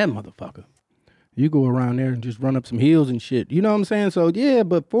bitches at that motherfucker. You go around there and just run up some hills and shit. You know what I'm saying? So, yeah,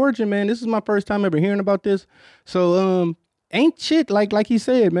 but foraging, man, this is my first time ever hearing about this. So, ain't shit, like he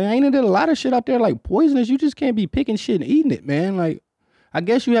said, man, ain't there a lot of shit out there like poisonous? You just can't be picking shit and eating it, man. Like, I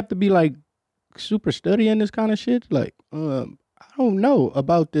guess you have to be like super studying this kind of shit. Like, I don't know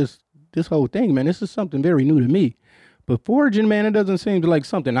about this whole thing, man. This is something very new to me. But foraging, man, it doesn't seem like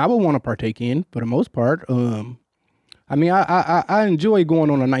something I would want to partake in for the most part. I mean, I enjoy going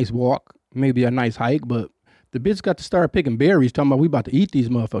on a nice walk, maybe a nice hike, but the bitch got to start picking berries, talking about we about to eat these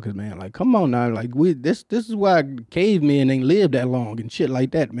motherfuckers, man. Like, come on now. Like, this is why cavemen ain't lived that long and shit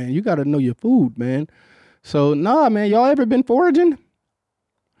like that, man. You got to know your food, man. So, nah, man, y'all ever been foraging?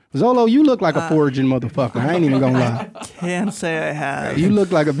 Zolo, you look like a foraging motherfucker. I ain't even gonna lie. Can't say I have. You look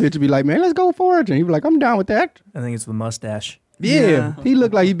like a bitch to be like, man, let's go foraging. You be like, I'm down with that. I think it's the mustache. Yeah. He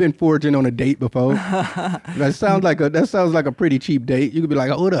looked like he'd been foraging on a date before. That sounds like a pretty cheap date. You could be like,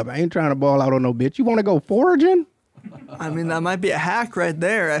 hold up, I ain't trying to ball out on no bitch. You want to go foraging? I mean, that might be a hack right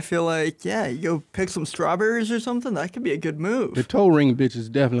there. I feel like, yeah, you go pick some strawberries or something. That could be a good move. The toe ring bitch is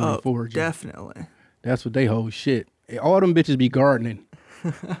definitely foraging. Definitely. That's what they hold shit. All them bitches be gardening.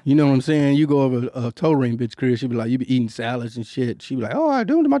 You know what I'm saying? You go over a toe ring bitch career, she be like, you be eating salads and shit. She be like, oh, I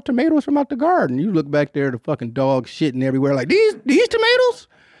do my tomatoes from out the garden. You look back there, the fucking dog shitting everywhere like, these tomatoes?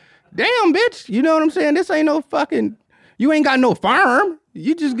 Damn, bitch. You know what I'm saying? This ain't no fucking, you ain't got no farm.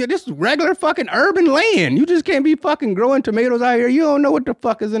 You just get this regular fucking urban land. You just can't be fucking growing tomatoes out here. You don't know what the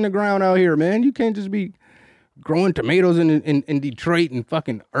fuck is in the ground out here, man. You can't just be growing tomatoes in Detroit and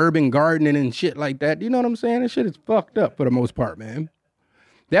fucking urban gardening and shit like that. You know what I'm saying? This shit is fucked up for the most part, man.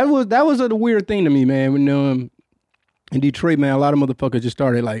 That was a weird thing to me, man. When in Detroit, man, a lot of motherfuckers just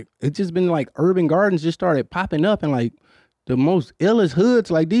started like, it's just been like urban gardens just started popping up and like the most illest hoods,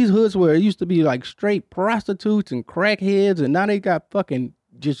 like these hoods where it used to be like straight prostitutes and crackheads, and now they got fucking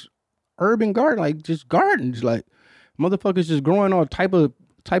just urban garden, like just gardens, like motherfuckers just growing all type of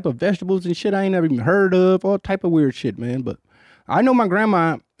vegetables and shit I ain't never even heard of, all type of weird shit, man. But I know my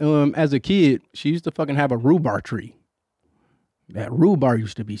grandma, as a kid, she used to fucking have a rhubarb tree. That rhubarb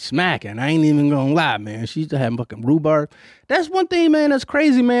used to be smacking. I ain't even gonna lie, man. She used to have fucking rhubarb. That's one thing, man, that's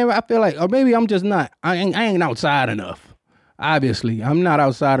crazy, man. I feel like, or maybe I'm just not, I ain't outside enough. Obviously, I'm not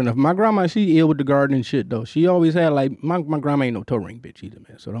outside enough. My grandma, she ill with the garden and shit, though. She always had, like, my grandma ain't no toe ring bitch either,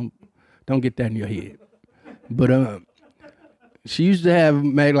 man. So don't get that in your head. But, she used to have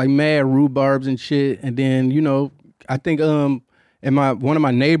mad rhubarbs and shit. And then, you know, I think, and one of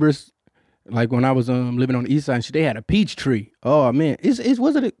my neighbors, like when I was living on the east side, they had a peach tree. Oh man,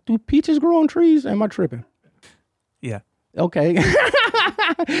 do peaches grow on trees? Am I tripping? Yeah. Okay.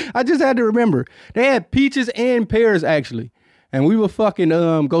 I just had to remember. They had peaches and pears actually. And we would fucking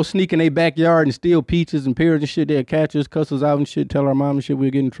go sneak in their backyard and steal peaches and pears and shit. They'd catch us, cuss us out and shit, tell our mom and shit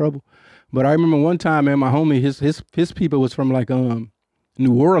we'd get in trouble. But I remember one time, man, my homie, his people was from like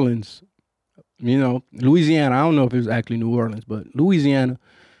New Orleans. You know, Louisiana. I don't know if it was actually New Orleans, but Louisiana.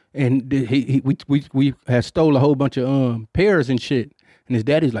 And we had stole a whole bunch of pears and shit. And his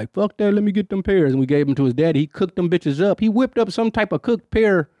daddy's like, fuck that, let me get them pears. And we gave them to his daddy. He cooked them bitches up. He whipped up some type of cooked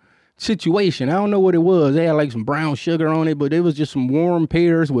pear situation. I don't know what it was. They had like some brown sugar on it, but it was just some warm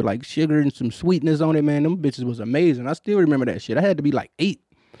pears with like sugar and some sweetness on it, man. Them bitches was amazing. I still remember that shit. I had to be like 8.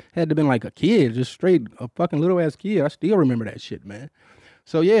 Had to been like a kid, just straight a fucking little ass kid. I still remember that shit, man.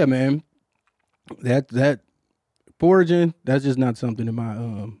 So yeah, man. That foraging, that's just not something in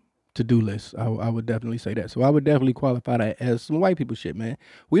my to-do list. I would definitely say that. So I would definitely qualify that as some white people shit, man.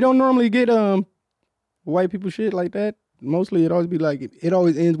 We don't normally get white people shit like that. Mostly it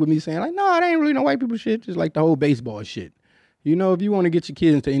always ends with me saying like, no, it ain't really no white people shit. Just like the whole baseball shit. You know, if you want to get your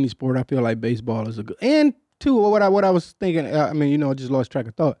kids into any sport, I feel like baseball is a good. And two, what I was thinking, I mean, you know, I just lost track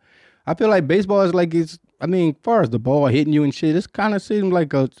of thought. I feel like baseball is like as far as the ball hitting you and shit, it's kind of seems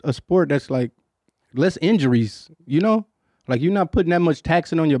like a sport that's like less injuries, you know? Like, you're not putting that much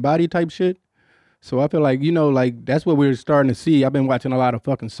taxing on your body type shit. So I feel like, you know, like, that's what we're starting to see. I've been watching a lot of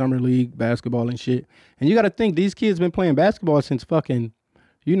fucking summer league basketball and shit. And you got to think, these kids been playing basketball since fucking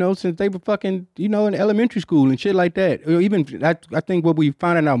You know, since they were fucking, you know, in elementary school and shit like that. Or even, I think what we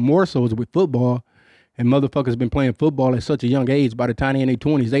finding out more so is with football, and motherfuckers been playing football at such a young age. By the time they in their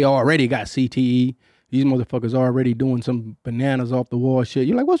 20s, they already got CTE. These motherfuckers already doing some bananas off the wall shit.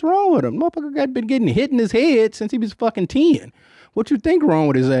 You're like, what's wrong with him? Motherfucker been getting hit in his head since he was fucking 10. What you think wrong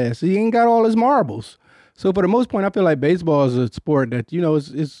with his ass? He ain't got all his marbles. So for the most part, I feel like baseball is a sport that, you know, is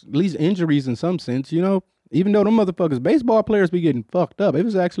at least injuries in some sense, you know. Even though them motherfuckers, baseball players be getting fucked up. It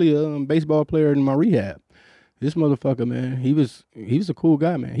was actually a baseball player in my rehab. This motherfucker, man, he was a cool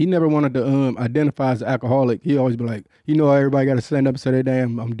guy, man. He never wanted to identify as an alcoholic. He always be like, you know, everybody got to stand up and say,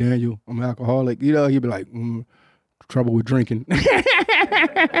 damn, I'm Daniel, I'm an alcoholic. You know, he'd be like, trouble with drinking. But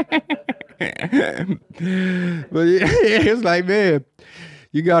yeah, it's like, man,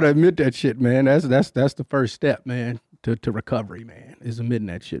 you got to admit that shit, man. That's the first step, man, to recovery, man, is admitting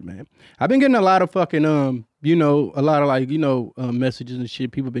that shit, man. I've been getting a lot of fucking, you know, a lot of like, you know, messages and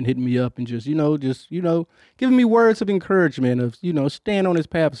shit. People been hitting me up and just, you know, giving me words of encouragement of, you know, staying on this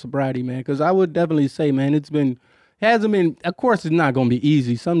path of sobriety, man. Because I would definitely say, man, hasn't been, of course, it's not going to be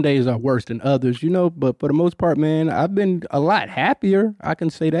easy. Some days are worse than others, you know, but for the most part, man, I've been a lot happier. I can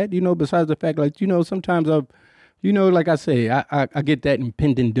say that, you know, besides the fact, like, you know, sometimes you know, like I say, I get that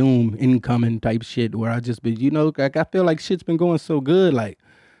impending doom incoming type shit where I just be, you know, like I feel like shit's been going so good, like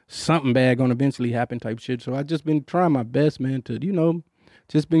something bad gonna eventually happen type shit. So I just been trying my best, man, to, you know,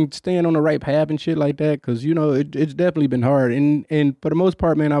 just been staying on the right path and shit like that. Cause, you know, it's definitely been hard. And for the most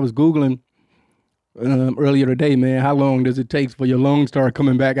part, man, I was Googling earlier today, man, how long does it take for your lungs start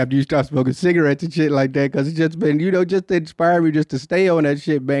coming back after you start smoking cigarettes and shit like that? Because it's just been, you know, just to inspire me just to stay on that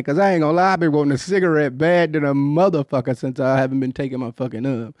shit, man. Because I ain't gonna lie, I've been wanting a cigarette bad than a motherfucker since I haven't been taking my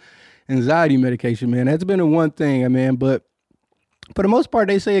fucking anxiety medication, man. That's been the one thing, man. But for the most part,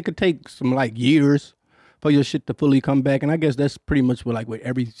 they say it could take some like years for your shit to fully come back. And I guess that's pretty much with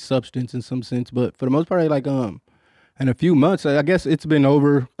every substance in some sense. But for the most part, like in a few months, I guess it's been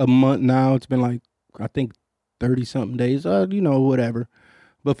over a month now. It's been like, I think 30-something days, you know, whatever.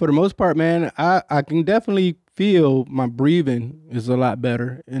 But for the most part, man, I can definitely feel my breathing is a lot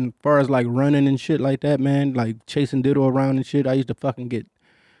better. And as far as like running and shit like that, man, like chasing diddle around and shit, I used to fucking get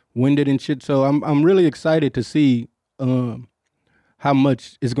winded and shit. So I'm really excited to see how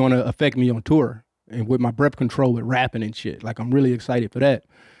much it's going to affect me on tour and with my breath control with rapping and shit. Like, I'm really excited for that.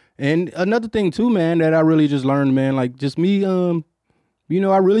 And another thing too, man, that I really just learned, man, like just me, you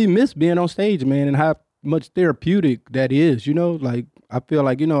know, I really miss being on stage, man, and how much therapeutic that is, you know? Like, I feel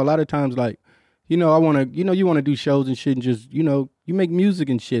like, you know, a lot of times, like, you know, I want to, you know, you want to do shows and shit and just, you know, you make music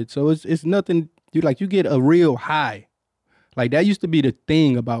and shit. So it's nothing, you get a real high. Like, that used to be the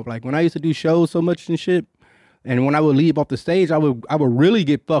thing about, like, when I used to do shows so much and shit, and when I would leave off the stage, I would really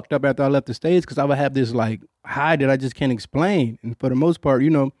get fucked up after I left the stage because I would have this, like, high that I just can't explain. And for the most part, you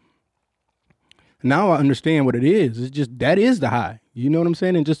know, now I understand what it is. It's just, that is the high. You know what I'm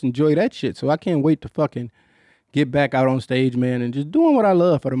saying? And just enjoy that shit. So I can't wait to fucking get back out on stage, man, and just doing what I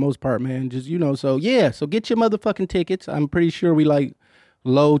love for the most part, man. Just, you know, so yeah. So get your motherfucking tickets. I'm pretty sure we like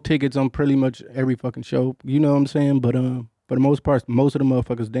low tickets on pretty much every fucking show. You know what I'm saying? But for the most part, most of the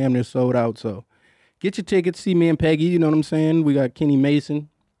motherfuckers damn near sold out. So get your tickets. See me and Peggy. You know what I'm saying? We got Kenny Mason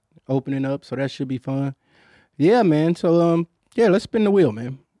opening up, so that should be fun. Yeah, man. So yeah, let's spin the wheel,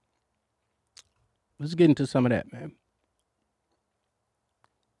 man. Let's get into some of that, man.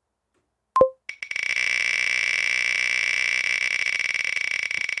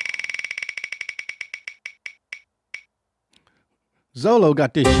 Zolo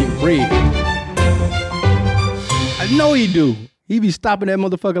got this shit rigged. I know he do. He be stopping that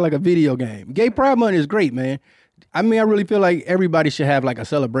motherfucker like a video game. Gay Pride Month is great, man. I mean, I really feel like everybody should have like a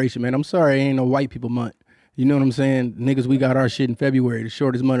celebration, man. I'm sorry, it ain't no white people month. You know what I'm saying? Niggas, we got our shit in February, the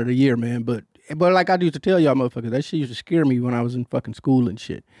shortest month of the year, man. But like I used to tell y'all motherfuckers, that shit used to scare me when I was in fucking school and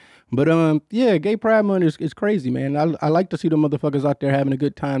shit. But yeah, Gay Pride Month is crazy, man. I like to see the motherfuckers out there having a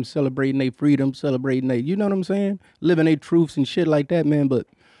good time, celebrating their freedom, celebrating their, you know what I'm saying? Living their truths and shit like that, man. But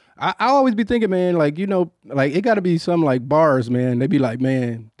I always be thinking, man, like, you know, like it gotta be some like bars, man. They be like,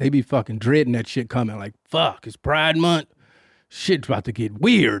 man, they be fucking dreading that shit coming. Like, fuck, it's Pride Month. Shit's about to get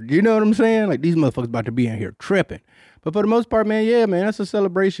weird. You know what I'm saying? Like, these motherfuckers about to be in here tripping. But for the most part, man, yeah, man, that's a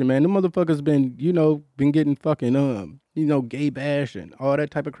celebration, man. The motherfuckers been getting fucking, you know, gay bash and all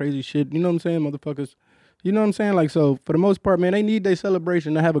that type of crazy shit. You know what I'm saying, motherfuckers? You know what I'm saying? Like, so for the most part, man, they need their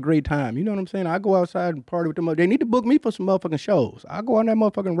celebration to have a great time. You know what I'm saying? I go outside and party with them. They need to book me for some motherfucking shows. I go on that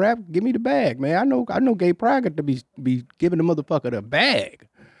motherfucking rap, give me the bag, man. I know Gay Pride got to be giving the motherfucker the bag.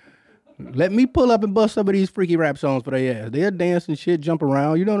 Let me pull up and bust some of these freaky rap songs for their ass. They'll dance and shit, jump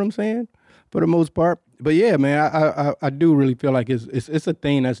around. You know what I'm saying? For the most part. But yeah, man, I do really feel like it's a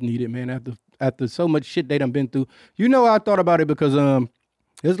thing that's needed, man. After so much shit they done been through, I thought about it because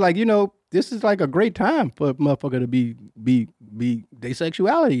it's like this is like a great time for a motherfucker to be their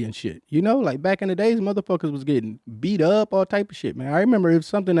sexuality and shit. Like back in the days, motherfuckers was getting beat up, all type of shit, man. I remember it was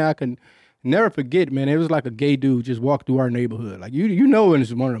something that I can never forget, man. It was like a gay dude just walked through our neighborhood, like when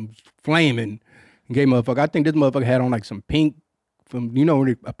it's one of them flaming gay motherfucker. I think this motherfucker had on like some pink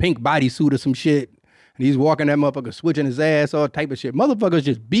a pink bodysuit or some shit. And he's walking that motherfucker, switching his ass, all type of shit. Motherfuckers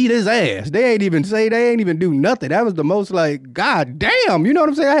just beat his ass. They ain't even do nothing. That was the most like, God damn, you know what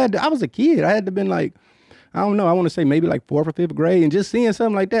I'm saying? I was a kid. I had to been like, I don't know, I want to say maybe like 4th or 5th grade, and just seeing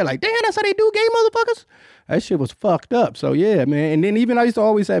something like that, like, damn, that's how they do gay motherfuckers? That shit was fucked up. So yeah, man. And then even I used to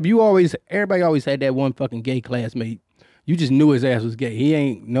always have, everybody always had that one fucking gay classmate. You just knew his ass was gay. He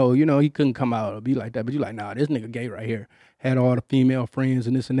he couldn't come out or be like that. But you like, nah, this nigga gay right here. Had all the female friends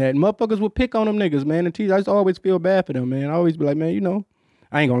and this and that. And motherfuckers would pick on them niggas, man. And I used to always feel bad for them, man. I always be like, man,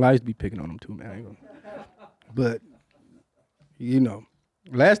 I ain't gonna lie, I used to be picking on them too, man. But,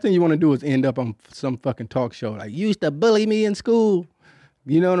 last thing you want to do is end up on some fucking talk show. Like, you used to bully me in school.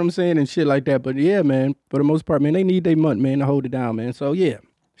 You know what I'm saying? And shit like that. But yeah, man, for the most part, man, they need their month, man, to hold it down, man. So yeah,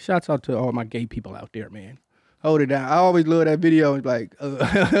 shouts out to all my gay people out there, man. Hold it down. I always love that video. It's like,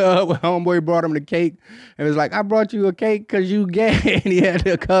 homeboy brought him the cake. And it was like, I brought you a cake because you gay. And he had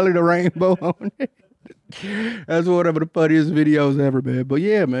to color the rainbow on it. That's one of the funniest videos ever, man. But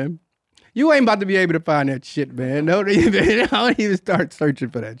yeah, man. You ain't about to be able to find that shit, man. Don't even start searching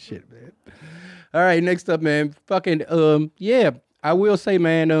for that shit, man. All right, next up, man. Fucking, yeah. I will say,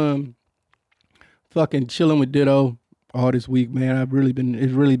 man, fucking chilling with Ditto all this week, man.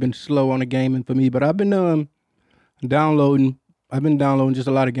 It's really been slow on the gaming for me. But I've been, downloading just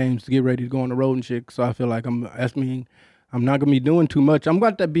a lot of games to get ready to go on the road and shit. So I feel like I'm not gonna be doing too much. I'm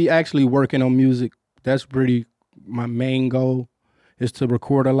going to be actually working on music. That's pretty my main goal, is to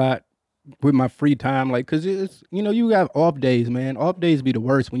record a lot with my free time. Like, cause it's, you have off days, man. Off days be the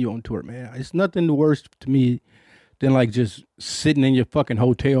worst when you're on tour, man. It's nothing the worst to me than like just sitting in your fucking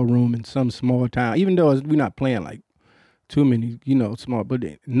hotel room in some small town, even though we're not playing like too many, small, but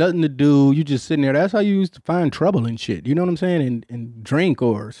nothing to do. You just sitting there. That's how you used to find trouble and shit. You know what I'm saying? And drink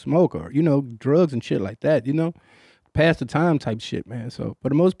or smoke or, drugs and shit like that, pass the time type shit, man. So for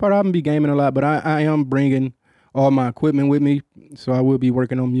the most part, I'm gonna be gaming a lot, but I am bringing all my equipment with me. So I will be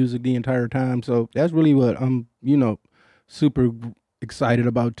working on music the entire time. So that's really what I'm, super excited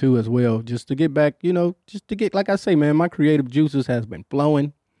about too as well. Just to get back, like I say, man, my creative juices has been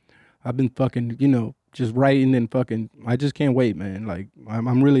flowing. I've been fucking, just writing and fucking, I just can't wait, man. Like,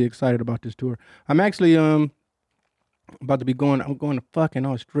 I'm really excited about this tour. I'm actually, about to be going to fucking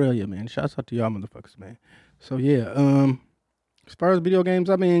Australia, man. Shouts out to y'all motherfuckers, man. So yeah, as far as video games,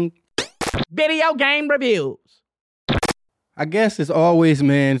 video game reviews. I guess it's always,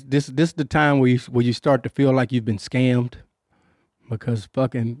 man, this is the time where you start to feel like you've been scammed, because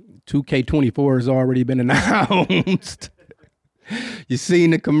fucking 2K24 has already been announced. You've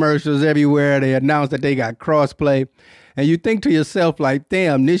seen the commercials everywhere. They announced that they got crossplay. And you think to yourself, like,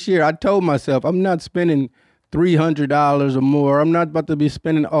 damn, this year I told myself I'm not spending $300 or more. I'm not about to be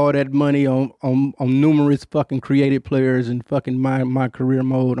spending all that money on numerous fucking creative players and fucking my career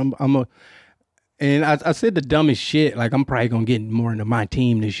mode. And I said the dumbest shit. Like, I'm probably going to get more into my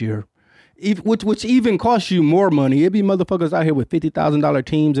team this year. Which even costs you more money. It'd be motherfuckers out here with $50,000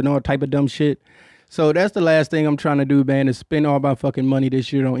 teams and all type of dumb shit. So that's the last thing I'm trying to do, man, is spend all my fucking money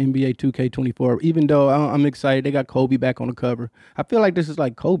this year on NBA 2K24. Even though I'm excited, they got Kobe back on the cover. I feel like this is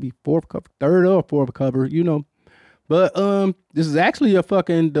like Kobe, third or fourth cover, But this is actually the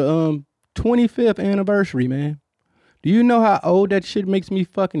 25th anniversary, man. Do you know how old that shit makes me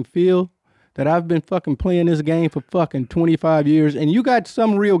fucking feel? That I've been fucking playing this game for fucking 25 years, and you got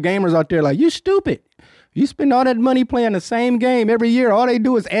some real gamers out there like, you stupid. You spend all that money playing the same game every year. All they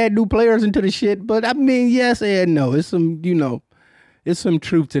do is add new players into the shit. But I mean, yes and no. It's some, it's some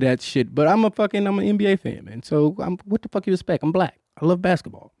truth to that shit. But I'm an NBA fan, man. So what the fuck you expect? I'm black. I love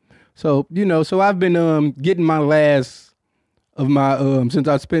basketball. So, so I've been getting my last of my, since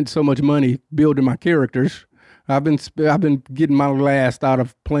I spent so much money building my characters, I've been getting my last out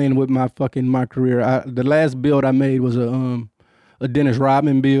of playing with my career. The last build I made was a Dennis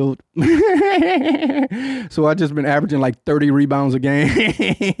Rodman build. So I just been averaging like 30 rebounds a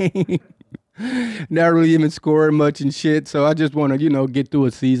game. Not really even scoring much and shit. So I just want to, get through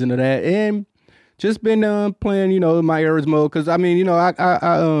a season of that. And just been playing, my errors mode. Because, I mean, I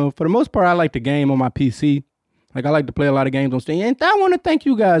for the most part, I like the game on my PC. Like, I like to play a lot of games on Steam. And I want to thank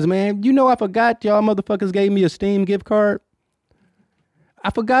you guys, man. I forgot y'all motherfuckers gave me a Steam gift card. I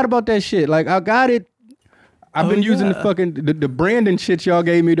forgot about that shit. Like, I got it I've been using the fucking the branding shit y'all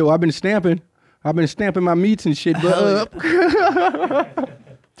gave me though. I've been stamping my meats and shit. But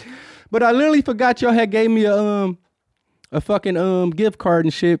but I literally forgot y'all had gave me a fucking gift card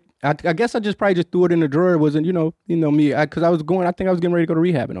and shit. I guess I probably just threw it in the drawer. It wasn't, you know me, because I think I was getting ready to go to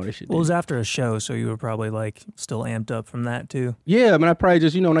rehab and all this shit. Well, it was after a show, so you were probably like still amped up from that too. Yeah, I mean, I probably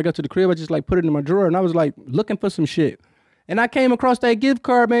just, when I got to the crib, I just like put it in my drawer and I was like looking for some shit. And I came across that gift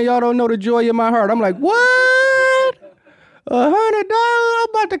card, man. Y'all don't know the joy in my heart. I'm like, what? $100?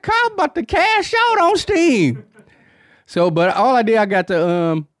 I'm about to cash out on Steam. So, but all I did, I got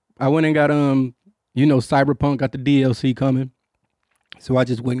I went and got, Cyberpunk got the DLC coming. So I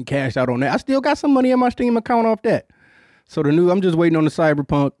just went and cashed out on that. I still got some money in my Steam account off that. So I'm just waiting on the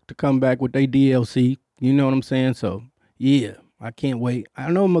Cyberpunk to come back with their DLC. You know what I'm saying? So, yeah, I can't wait.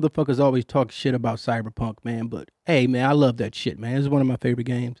 I know motherfuckers always talk shit about Cyberpunk, man, but hey, man, I love that shit, man. It's one of my favorite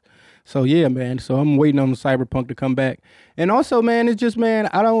games. So, yeah, man. So I'm waiting on the Cyberpunk to come back. And also, man, it's just, man,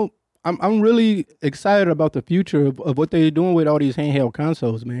 I'm really excited about the future of what they're doing with all these handheld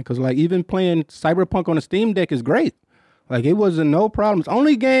consoles, man. Because, like, even playing Cyberpunk on a Steam Deck is great. Like, it wasn't no problems.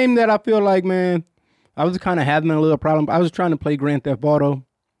 Only game that I feel like, man, I was kind of having a little problem. I was trying to play Grand Theft Auto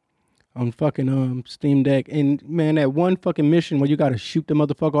on fucking Steam Deck. And, man, that one fucking mission where you got to shoot the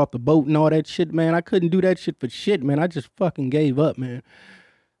motherfucker off the boat and all that shit, man, I couldn't do that shit for shit, man. I just fucking gave up, man.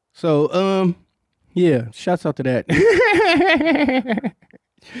 So, yeah, shouts out to that.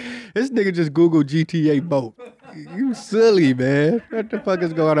 This nigga just Googled GTA boat. You silly, man. What the fuck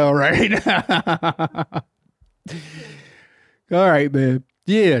is going on right now? All right, man.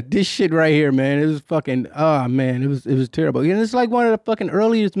 Yeah, this shit right here, man. It was fucking, man, it was terrible. And it's like one of the fucking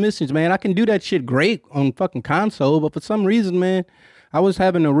earliest missions, man. I can do that shit great on fucking console, but for some reason, man, I was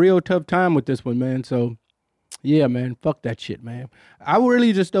having a real tough time with this one, man. So, yeah, man, fuck that shit, man. I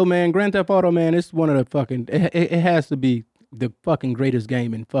really just, though, man, Grand Theft Auto, man, it's one of the fucking, it has to be the fucking greatest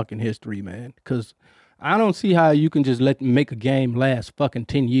game in fucking history, man. Because I don't see how you can just make a game last fucking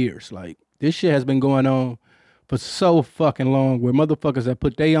 10 years. Like, this shit has been going on for so fucking long, where motherfuckers have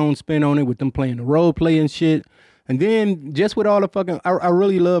put their own spin on it with them playing the role play and shit. And then just with all the fucking, I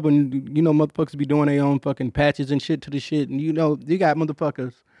really love when, motherfuckers be doing their own fucking patches and shit to the shit. And you got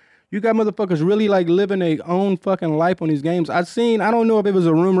motherfuckers really like living their own fucking life on these games. I don't know if it was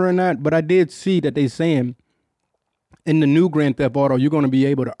a rumor or not, but I did see that they saying in the new Grand Theft Auto, you're going to be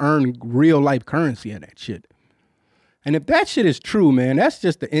able to earn real life currency in that shit. And if that shit is true, man, that's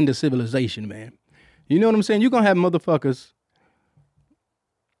just the end of civilization, man. You know what I'm saying? You're going to have motherfuckers.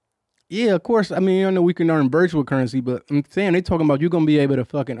 Yeah, of course. I mean, I know we can earn virtual currency, but I'm saying they talking about you're going to be able to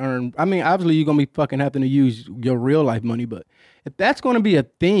fucking earn. I mean, obviously you're going to be fucking having to use your real life money, but if that's going to be a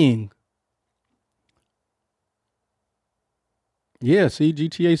thing. Yeah, see,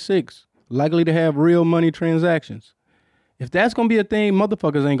 GTA 6, likely to have real money transactions. If that's going to be a thing,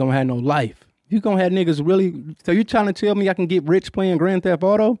 motherfuckers ain't going to have no life. You going to have niggas really. So you trying to tell me I can get rich playing Grand Theft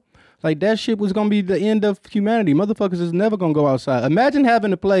Auto? Like, that shit was going to be the end of humanity. Motherfuckers is never going to go outside. Imagine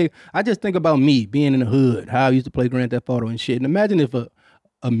having to play. I just think about me being in the hood, how I used to play Grand Theft Auto and shit. And imagine if a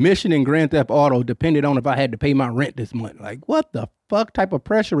mission in Grand Theft Auto depended on if I had to pay my rent this month. Like, what the fuck type of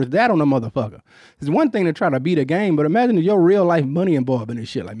pressure is that on a motherfucker? It's one thing to try to beat a game, but imagine if your real life money involved in this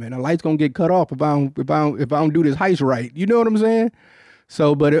shit. Like, man, the light's going to get cut off if I don't do this heist right. You know what I'm saying?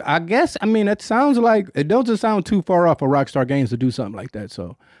 So, but I guess, I mean, it doesn't sound too far off for Rockstar Games to do something like that.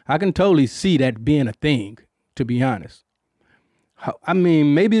 So I can totally see that being a thing, to be honest. I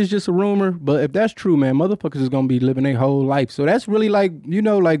mean, maybe it's just a rumor, but if that's true, man, motherfuckers is going to be living their whole life. So that's really like,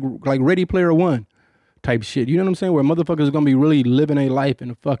 like Ready Player One type shit. You know what I'm saying? Where motherfuckers are going to be really living their life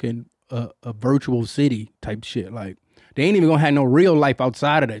in a fucking a virtual city type shit. Like, they ain't even gonna have no real life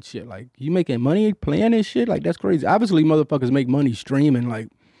outside of that shit. Like, you making money playing this shit? Like, that's crazy. Obviously, motherfuckers make money streaming. Like,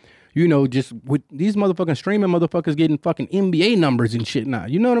 just with these motherfucking streaming motherfuckers getting fucking NBA numbers and shit now.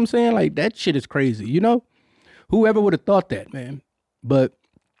 You know what I'm saying? Like, that shit is crazy, Whoever would have thought that, man? But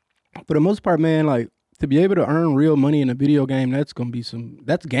for the most part, man, like, to be able to earn real money in a video game,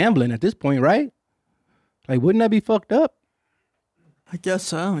 that's gambling at this point, right? Like, wouldn't that be fucked up? I guess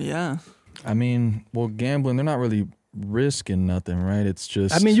so, yeah. I mean, well, gambling, they're not really risking nothing, right? It's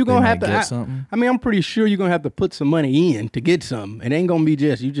just, I mean, you're gonna have to get something. I mean, I'm pretty sure you're gonna have to put some money in to get something. It ain't gonna be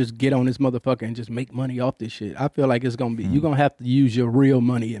you just get on this motherfucker and just make money off this shit. I feel like it's gonna be you're gonna have to use your real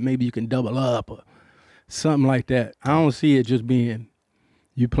money, and maybe you can double up or something like that. I don't see it just being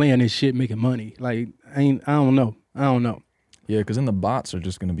you playing this shit making money. Like, I don't know. Yeah, because then the bots are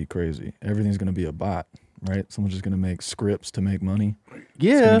just gonna be crazy. Everything's gonna be a bot. right? Someone's just gonna make scripts to make money.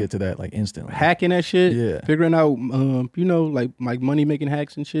 Yeah. It's gonna get to that like instantly. Hacking that shit. Yeah. Figuring out, like money making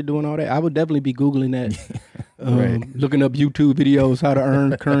hacks and shit, doing all that. I would definitely be Googling that. Right. Looking up YouTube videos, how to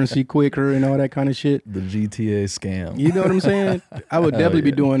earn currency quicker and all that kind of shit. The GTA scam. You know what I'm saying? I would definitely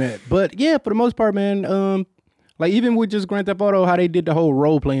be doing that. But yeah, for the most part, man, like even with just Grand Theft Auto, how they did the whole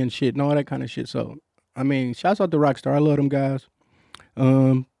role playing shit and all that kind of shit. So, I mean, shouts out to Rockstar. I love them guys.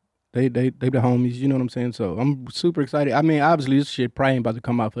 They the homies, you know what I'm saying? So I'm super excited. I mean, obviously this shit probably ain't about to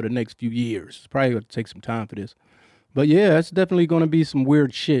come out for the next few years. It's probably going to take some time for this. But yeah, it's definitely going to be some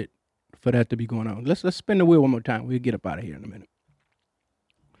weird shit for that to be going on. Let's spin the wheel one more time. We'll get up out of here in a minute.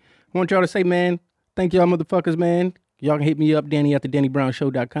 I want y'all to say, man, thank y'all motherfuckers, man. Y'all can hit me up, Danny at the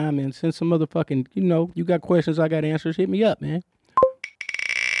DannyBrownShow.com, and send some motherfucking, you got questions, I got answers, hit me up, man.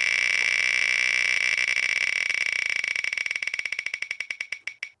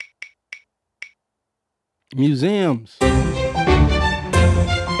 Museums.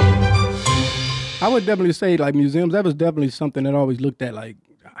 I would definitely say, like, museums, that was definitely something that I always looked at, like,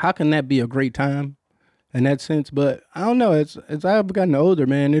 how can that be a great time in that sense? But I don't know, as I've gotten older,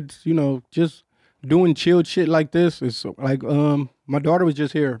 man, it's, just doing chilled shit like this. It's like, my daughter was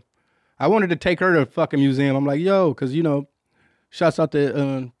just here. I wanted to take her to a fucking museum. I'm like, yo, because, shouts out to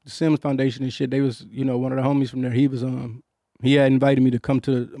the Sims Foundation and shit. They was, one of the homies from there, he had invited me to come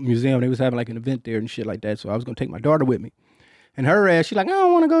to the museum. They was having like an event there and shit like that. So I was going to take my daughter with me. And her ass, she's like, I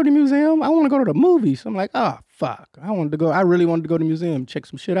don't want to go to the museum. I want to go to the movies. I'm like, fuck. I really wanted to go to the museum, check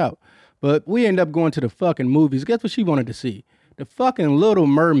some shit out. But we ended up going to the fucking movies. Guess what she wanted to see? The fucking Little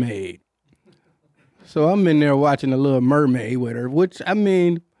Mermaid. So I'm in there watching the Little Mermaid with her, which, I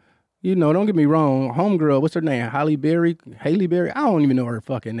mean, don't get me wrong. Homegirl, what's her name? Halle Berry? I don't even know her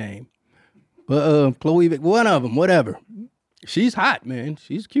fucking name. But Chloe, one of them, whatever. She's hot, man.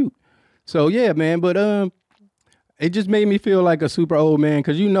 She's cute. So, yeah, man. But it just made me feel like a super old man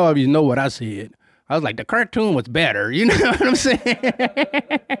because I always know what I said. I was like, the cartoon was better. You know what I'm saying?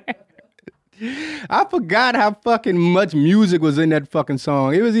 I forgot how fucking much music was in that fucking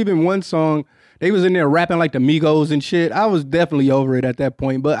song. It was even one song. They was in there rapping like the Migos and shit. I was definitely over it at that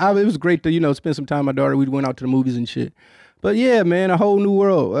point. But it was great to, spend some time with my daughter. We went out to the movies and shit. But, yeah, man, a whole new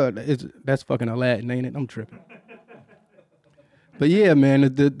world. That's fucking Aladdin, ain't it? I'm tripping. But yeah, man,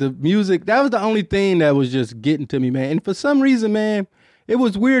 the music, that was the only thing that was just getting to me, man. And for some reason, man, it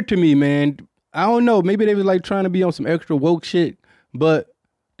was weird to me, man. I don't know. Maybe they was like trying to be on some extra woke shit. But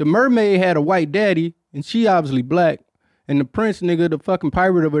the mermaid had a white daddy, and she obviously black. And the prince nigga, the fucking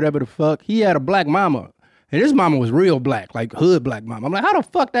pirate or whatever the fuck, he had a black mama. And his mama was real black, like hood black mama. I'm like, how the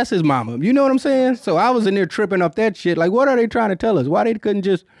fuck that's his mama? You know what I'm saying? So I was in there tripping off that shit. Like, what are they trying to tell us? Why they couldn't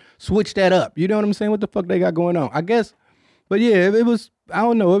just switch that up? You know what I'm saying? What the fuck they got going on? I guess. But yeah, it was, I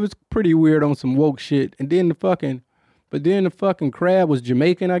don't know, it was pretty weird on some woke shit. And then the fucking crab was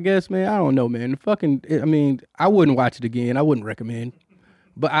Jamaican, I guess, man. I don't know, man. I wouldn't watch it again. I wouldn't recommend.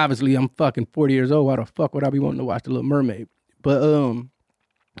 But obviously, I'm fucking 40 years old. Why the fuck would I be wanting to watch The Little Mermaid? But,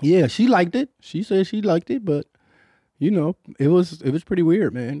 yeah, she liked it. She said she liked it, but, it was pretty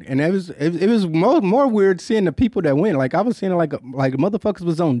weird, man. And it was more weird seeing the people that went. Like, I was seeing like motherfuckers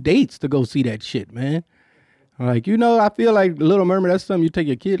was on dates to go see that shit, man. Like, I feel like Little Mermaid, that's something you take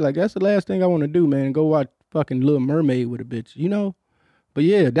your kid. Like, that's the last thing I want to do, man. Go watch fucking Little Mermaid with a bitch, But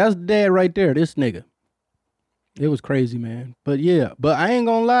yeah, that's dad right there, this nigga. It was crazy, man. But yeah, I ain't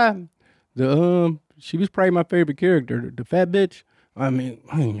gonna lie. She was probably my favorite character. The fat bitch. I ain't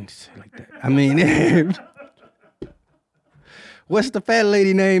even say it like that. What's the fat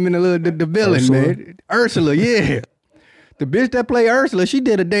lady name in the villain, Ursula. Man? Ursula, yeah. The bitch that played Ursula, she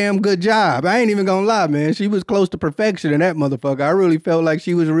did a damn good job. I ain't even gonna lie, man. She was close to perfection in that motherfucker. I really felt like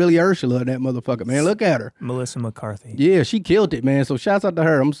she was really Ursula in that motherfucker, man. Look at her. Melissa McCarthy. Yeah, she killed it, man. So shouts out to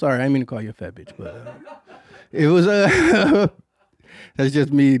her. I'm sorry, I didn't mean to call you a fat bitch, but it was that's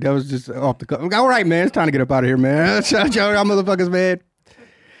just me. That was just off the cuff. All right, man. It's time to get up out of here, man. Shout out y'all motherfuckers, man.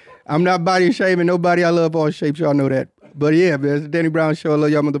 I'm not body shaming nobody. I love all shapes. Y'all know that. But yeah, man, it's the Danny Brown Show. I love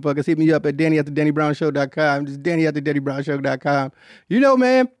y'all motherfuckers. Hit me up at Danny@theDannyBrownShow.com. Just Danny@theDannyBrownShow.com.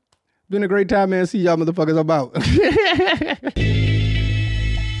 Man, been a great time, man. See y'all motherfuckers. I'm out.